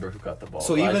see the number who caught the ball.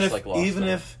 So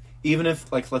even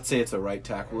if, like, let's say it's a right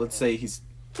tackle. Let's say he's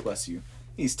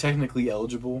technically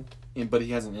eligible, but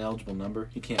he has an ineligible number.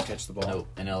 He can't catch the ball. No,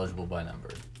 ineligible by number.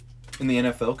 In the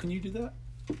NFL, can you do that?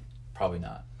 Probably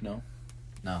not. No.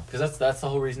 No, because that's the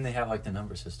whole reason they have like the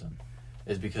number system,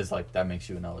 is because like that makes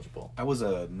you ineligible. I was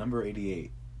a number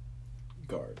 88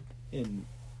 guard in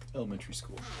elementary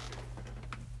school.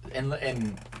 And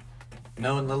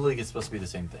no, in Little League it's supposed to be the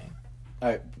same thing.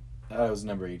 I was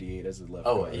number 88 as a left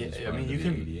Oh, guard. yeah, I mean you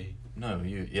can. 88. No,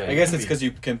 yeah. I guess it's because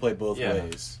you can play both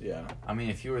ways. Yeah. I mean,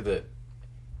 if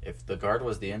the guard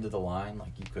was the end of the line,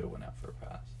 like you could have went out for a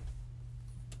pass.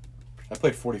 I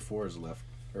played 44 as a left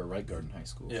or a right guard in high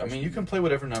school. Yeah, I mean you can play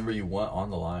whatever number you want on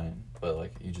the line, but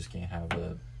like you just can't have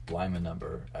a lineman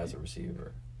number as a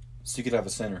receiver. So you could have a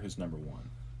center who's number 1.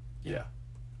 Yeah.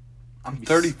 I'm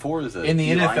 34 as a in the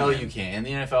D NFL lineman. you can. In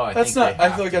the NFL, I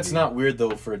feel like that's not weird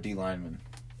though for a D lineman.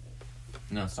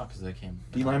 No, it's not because they can't.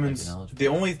 D lineman's the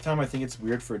only time I think it's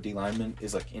weird for a D lineman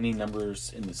is like any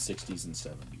numbers in the 60s and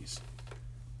 70s.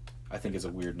 I think is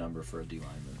a weird number for a D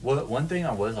lineman. Well, one thing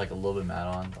I was like a little bit mad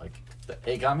on, like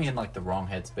it got me in like the wrong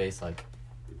headspace. Like,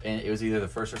 and it was either the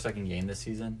first or second game this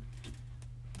season.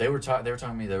 They were talking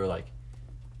to me. They were like,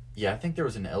 "Yeah, I think there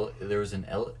was an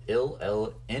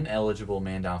ineligible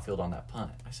man downfield on that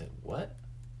punt." I said, "What?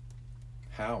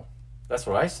 How?" That's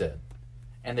what I said.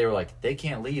 And they were like, "They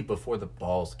can't leave before the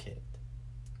ball's kicked."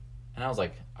 And I was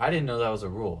like, "I didn't know that was a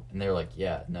rule." And they were like,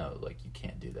 "Yeah, no, like you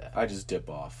can't do that." I just dip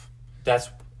off. That's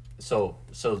so.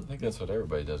 I think that's what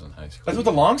everybody does in high school. That's what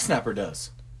the long snapper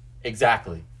does.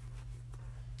 Exactly.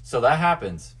 So that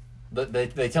happens.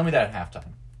 They tell me that at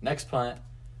halftime. Next punt,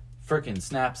 freaking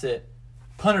snaps it.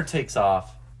 Punter takes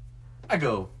off. I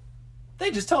go, they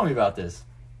just told me about this.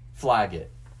 Flag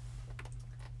it.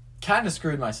 Kind of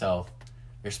screwed myself.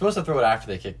 You're supposed to throw it after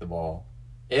they kick the ball.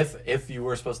 If you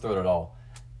were supposed to throw it at all.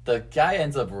 The guy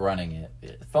ends up running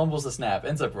it. Fumbles the snap,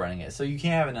 ends up running it. So you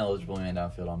can't have an eligible man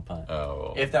downfield on punt.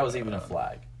 Oh. If that was even a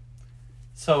flag.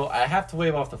 So I have to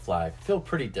wave off the flag. Feel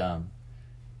pretty dumb.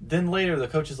 Then later the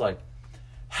coach is like,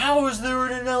 "How is there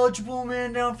an ineligible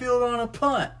man downfield on a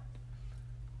punt?"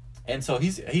 And so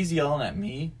he's yelling at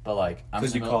me, but like I'm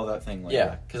because you call that thing like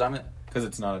yeah, because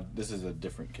it's not. This is a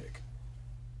different kick.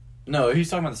 No, he's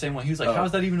talking about the same one. He was like, Oh. "How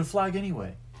is that even a flag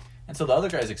anyway?" And so the other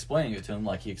guy's explaining it to him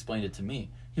like he explained it to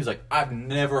me. He was like, "I've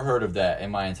never heard of that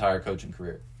in my entire coaching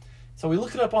career." So we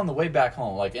look it up on the way back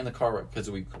home, like in the car,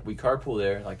 because we carpool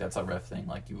there. Like that's our ref thing.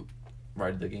 Like you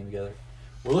ride the game together.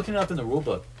 We're looking it up in the rule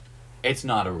book. It's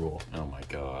not a rule. Oh my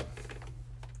god.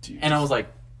 Dude, And I was like,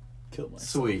 kill myself.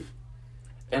 sweet.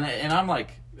 And I'm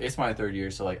like, it's my third year,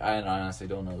 so like I honestly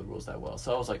don't know the rules that well.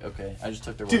 So I was like, okay, I just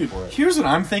took their word Dude, for it. here's what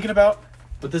I'm thinking about.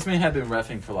 But this man had been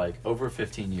reffing for like over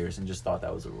 15 years and just thought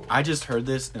that was a rule. I just heard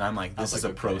this and I'm like, this is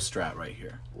like, a pro okay. strat right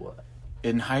here. What?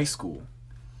 In high school,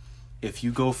 if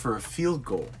you go for a field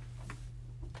goal,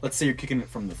 let's say you're kicking it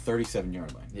from the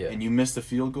 37-yard line, Yeah. and you miss the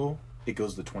field goal, it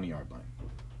goes to the 20-yard line.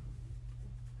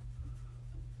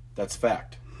 That's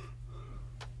fact.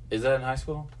 Is that in high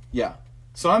school? Yeah.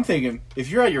 So I'm thinking, if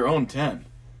you're at your own 10,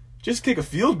 just kick a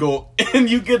field goal and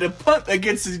you get a punt that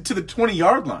gets you to the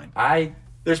 20-yard line.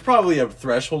 There's probably a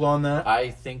threshold on that.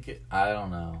 I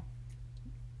don't know.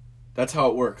 That's how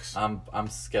it works. I'm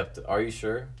skeptical. Are you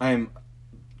sure? I'm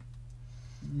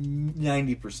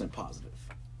 90% positive.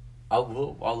 I'll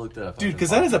look that up. Dude, because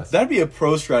that'd be a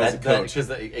pro strat as a coach.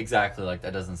 Exactly, like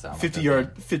that doesn't sound like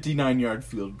 59-yard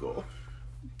field goal.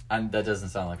 And that doesn't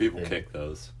sound like People a thing. kick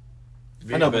those.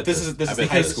 I know, but this is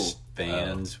high school.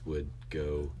 Fans would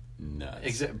go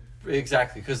nuts.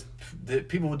 Exactly, because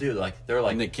people would do they're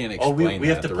like, and they can't explain we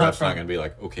that. have to The punt ref's not going to be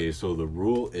like, okay, so the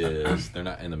rule is they're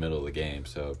not in the middle of the game,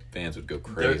 so fans would go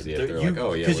crazy if they're like,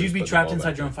 oh yeah, because we're you'd be just putting trapped the ball inside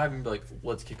back your own in. 5 and be like,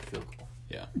 let's kick a field goal.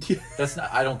 Yeah. That's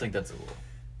not. I don't think that's a rule.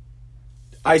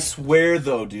 I swear,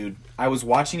 though, dude, I was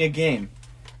watching a game.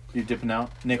 You're dipping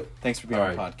out? Nick, thanks for being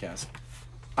on the podcast.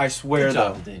 I swear, Good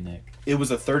job though, today, Nick. it was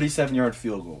a 37-yard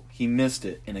field goal. He missed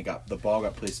it, and the ball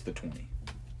got placed at the 20.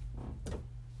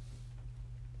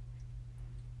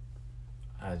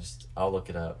 I'll look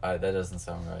it up. That doesn't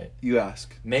sound right. You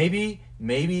ask. Maybe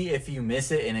if you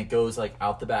miss it and it goes like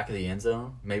out the back of the end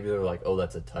zone, maybe they're like, oh,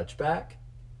 that's a touchback.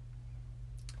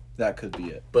 That could be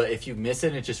it. But if you miss it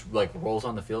and it just like rolls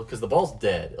on the field, because the ball's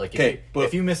dead. Like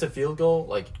if you miss a field goal,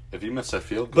 like If you miss a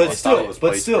field goal, But I still- thought it was but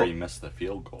placed still- where you missed the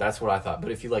field goal. that's what I thought.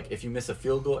 But if you miss a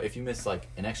field goal, if you miss like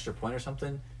an extra point or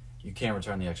something, you can't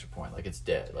return the extra point. Like it's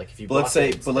dead. Like if you. But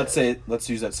let's let's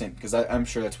use that same, because I'm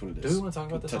sure that's what it is. Do we want to talk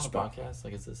about this on the Touchback. podcast?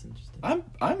 Like, is this interesting?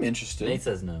 I'm interested. Nate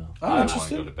says no. I'm I don't interested. want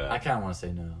to go to bed. I kind of want to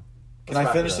say no. Can Let's I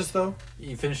wrap finish it up. this, though?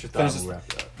 You finish your thought Finish and this. we'll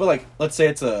wrap it up. But, like, let's say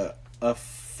it's a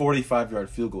 45-yard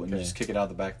field goal and you Okay. just kick it out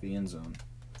the back of the end zone.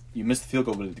 You miss the field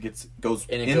goal, but it goes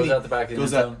And it in goes out the back of the end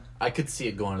goes out- zone. I could see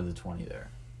it going to the 20 there.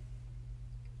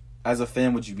 As a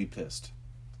fan, would you be pissed?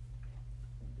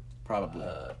 Probably.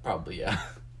 Probably, yeah.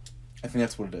 I think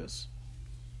that's what it is.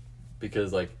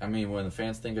 Because, like, I mean, when the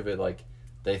fans think of it, like,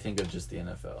 they think of just the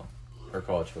NFL or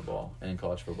college football. And in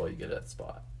college football, you get that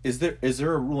spot. Is there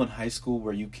a rule in high school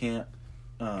where you can't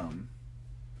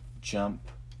jump?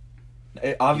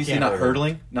 Obviously, can't not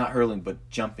hurdle. not hurling, but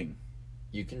jumping.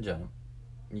 You can jump.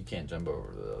 You can't jump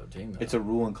over the other team, though. It's a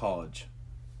rule in college.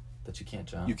 That you can't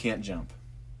jump. You can't jump.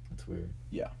 That's weird.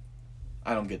 Yeah,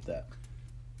 I don't get that.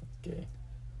 That's gay.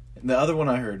 And the other one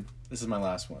I heard. This is my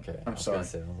last one. Okay. I'm sorry. I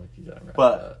was like, you gotta wrap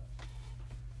But it up.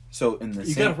 So in the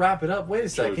You same, gotta wrap it up. Wait a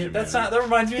second. Trojan That's Mini. not. That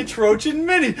reminds me of Trojan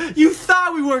Mini. You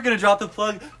thought we weren't gonna drop the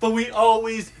plug, but we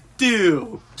always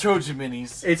do. Trojan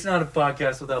Minis. It's not a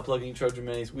podcast without plugging Trojan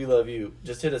Minis. We love you.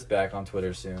 Just hit us back on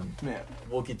Twitter soon. Man,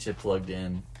 We'll get you plugged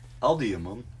in. I'll DM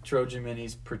them. Trojan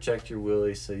Minis, protect your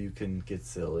willy so you can get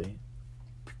silly.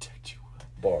 protect you.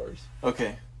 Bars.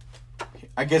 Okay.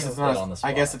 I guess it's Put it not. on the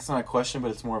I guess spot. it's not a question,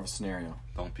 but it's more of a scenario.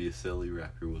 Don't be a silly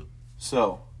rapper. Will.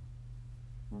 So,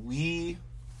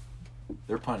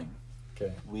 they're punting.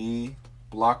 Okay. We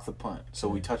block the punt, so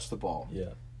we Yeah. touch the ball, Yeah.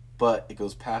 but it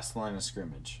goes past the line of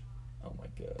scrimmage, Oh my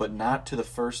god. but not to the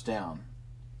first down.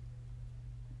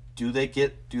 Do they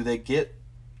get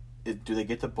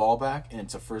the ball back and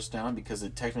it's a first down because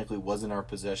it technically was in our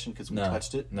possession because we No.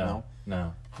 touched it? No.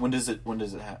 When does it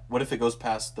happen? What if it goes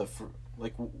past the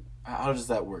how does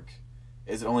that work?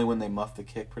 Is it only when they muff the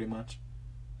kick pretty much?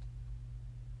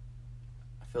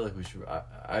 I feel like we should.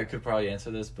 I could probably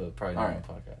answer this, but probably not on Alright.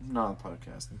 the podcast. Not on the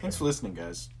podcast. Thanks for listening,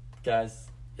 guys. Guys,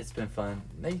 it's been fun.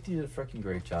 Nate did a freaking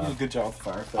great You did a job. good job with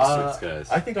Fyre Thanks, Fest. guys.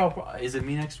 I think is it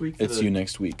me next week? for the-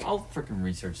 next week. I'll freaking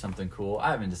research something cool.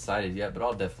 I haven't decided yet, but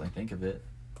I'll definitely think of it.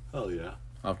 Hell yeah.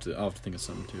 I'll have to think of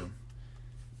something too.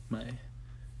 My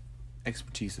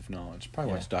expertise of knowledge.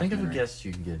 Probably watch Think of documentary. a guest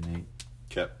you can get, Nate.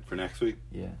 Kept for next week.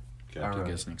 Yeah. Okay. All right.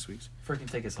 Guess next week's. Freaking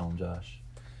take us home, Josh.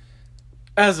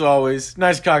 As always,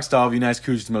 nice cocks to all of you, nice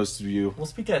cooch to most of you. We'll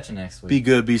speak at you next week. Be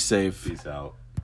good, be safe. Peace out.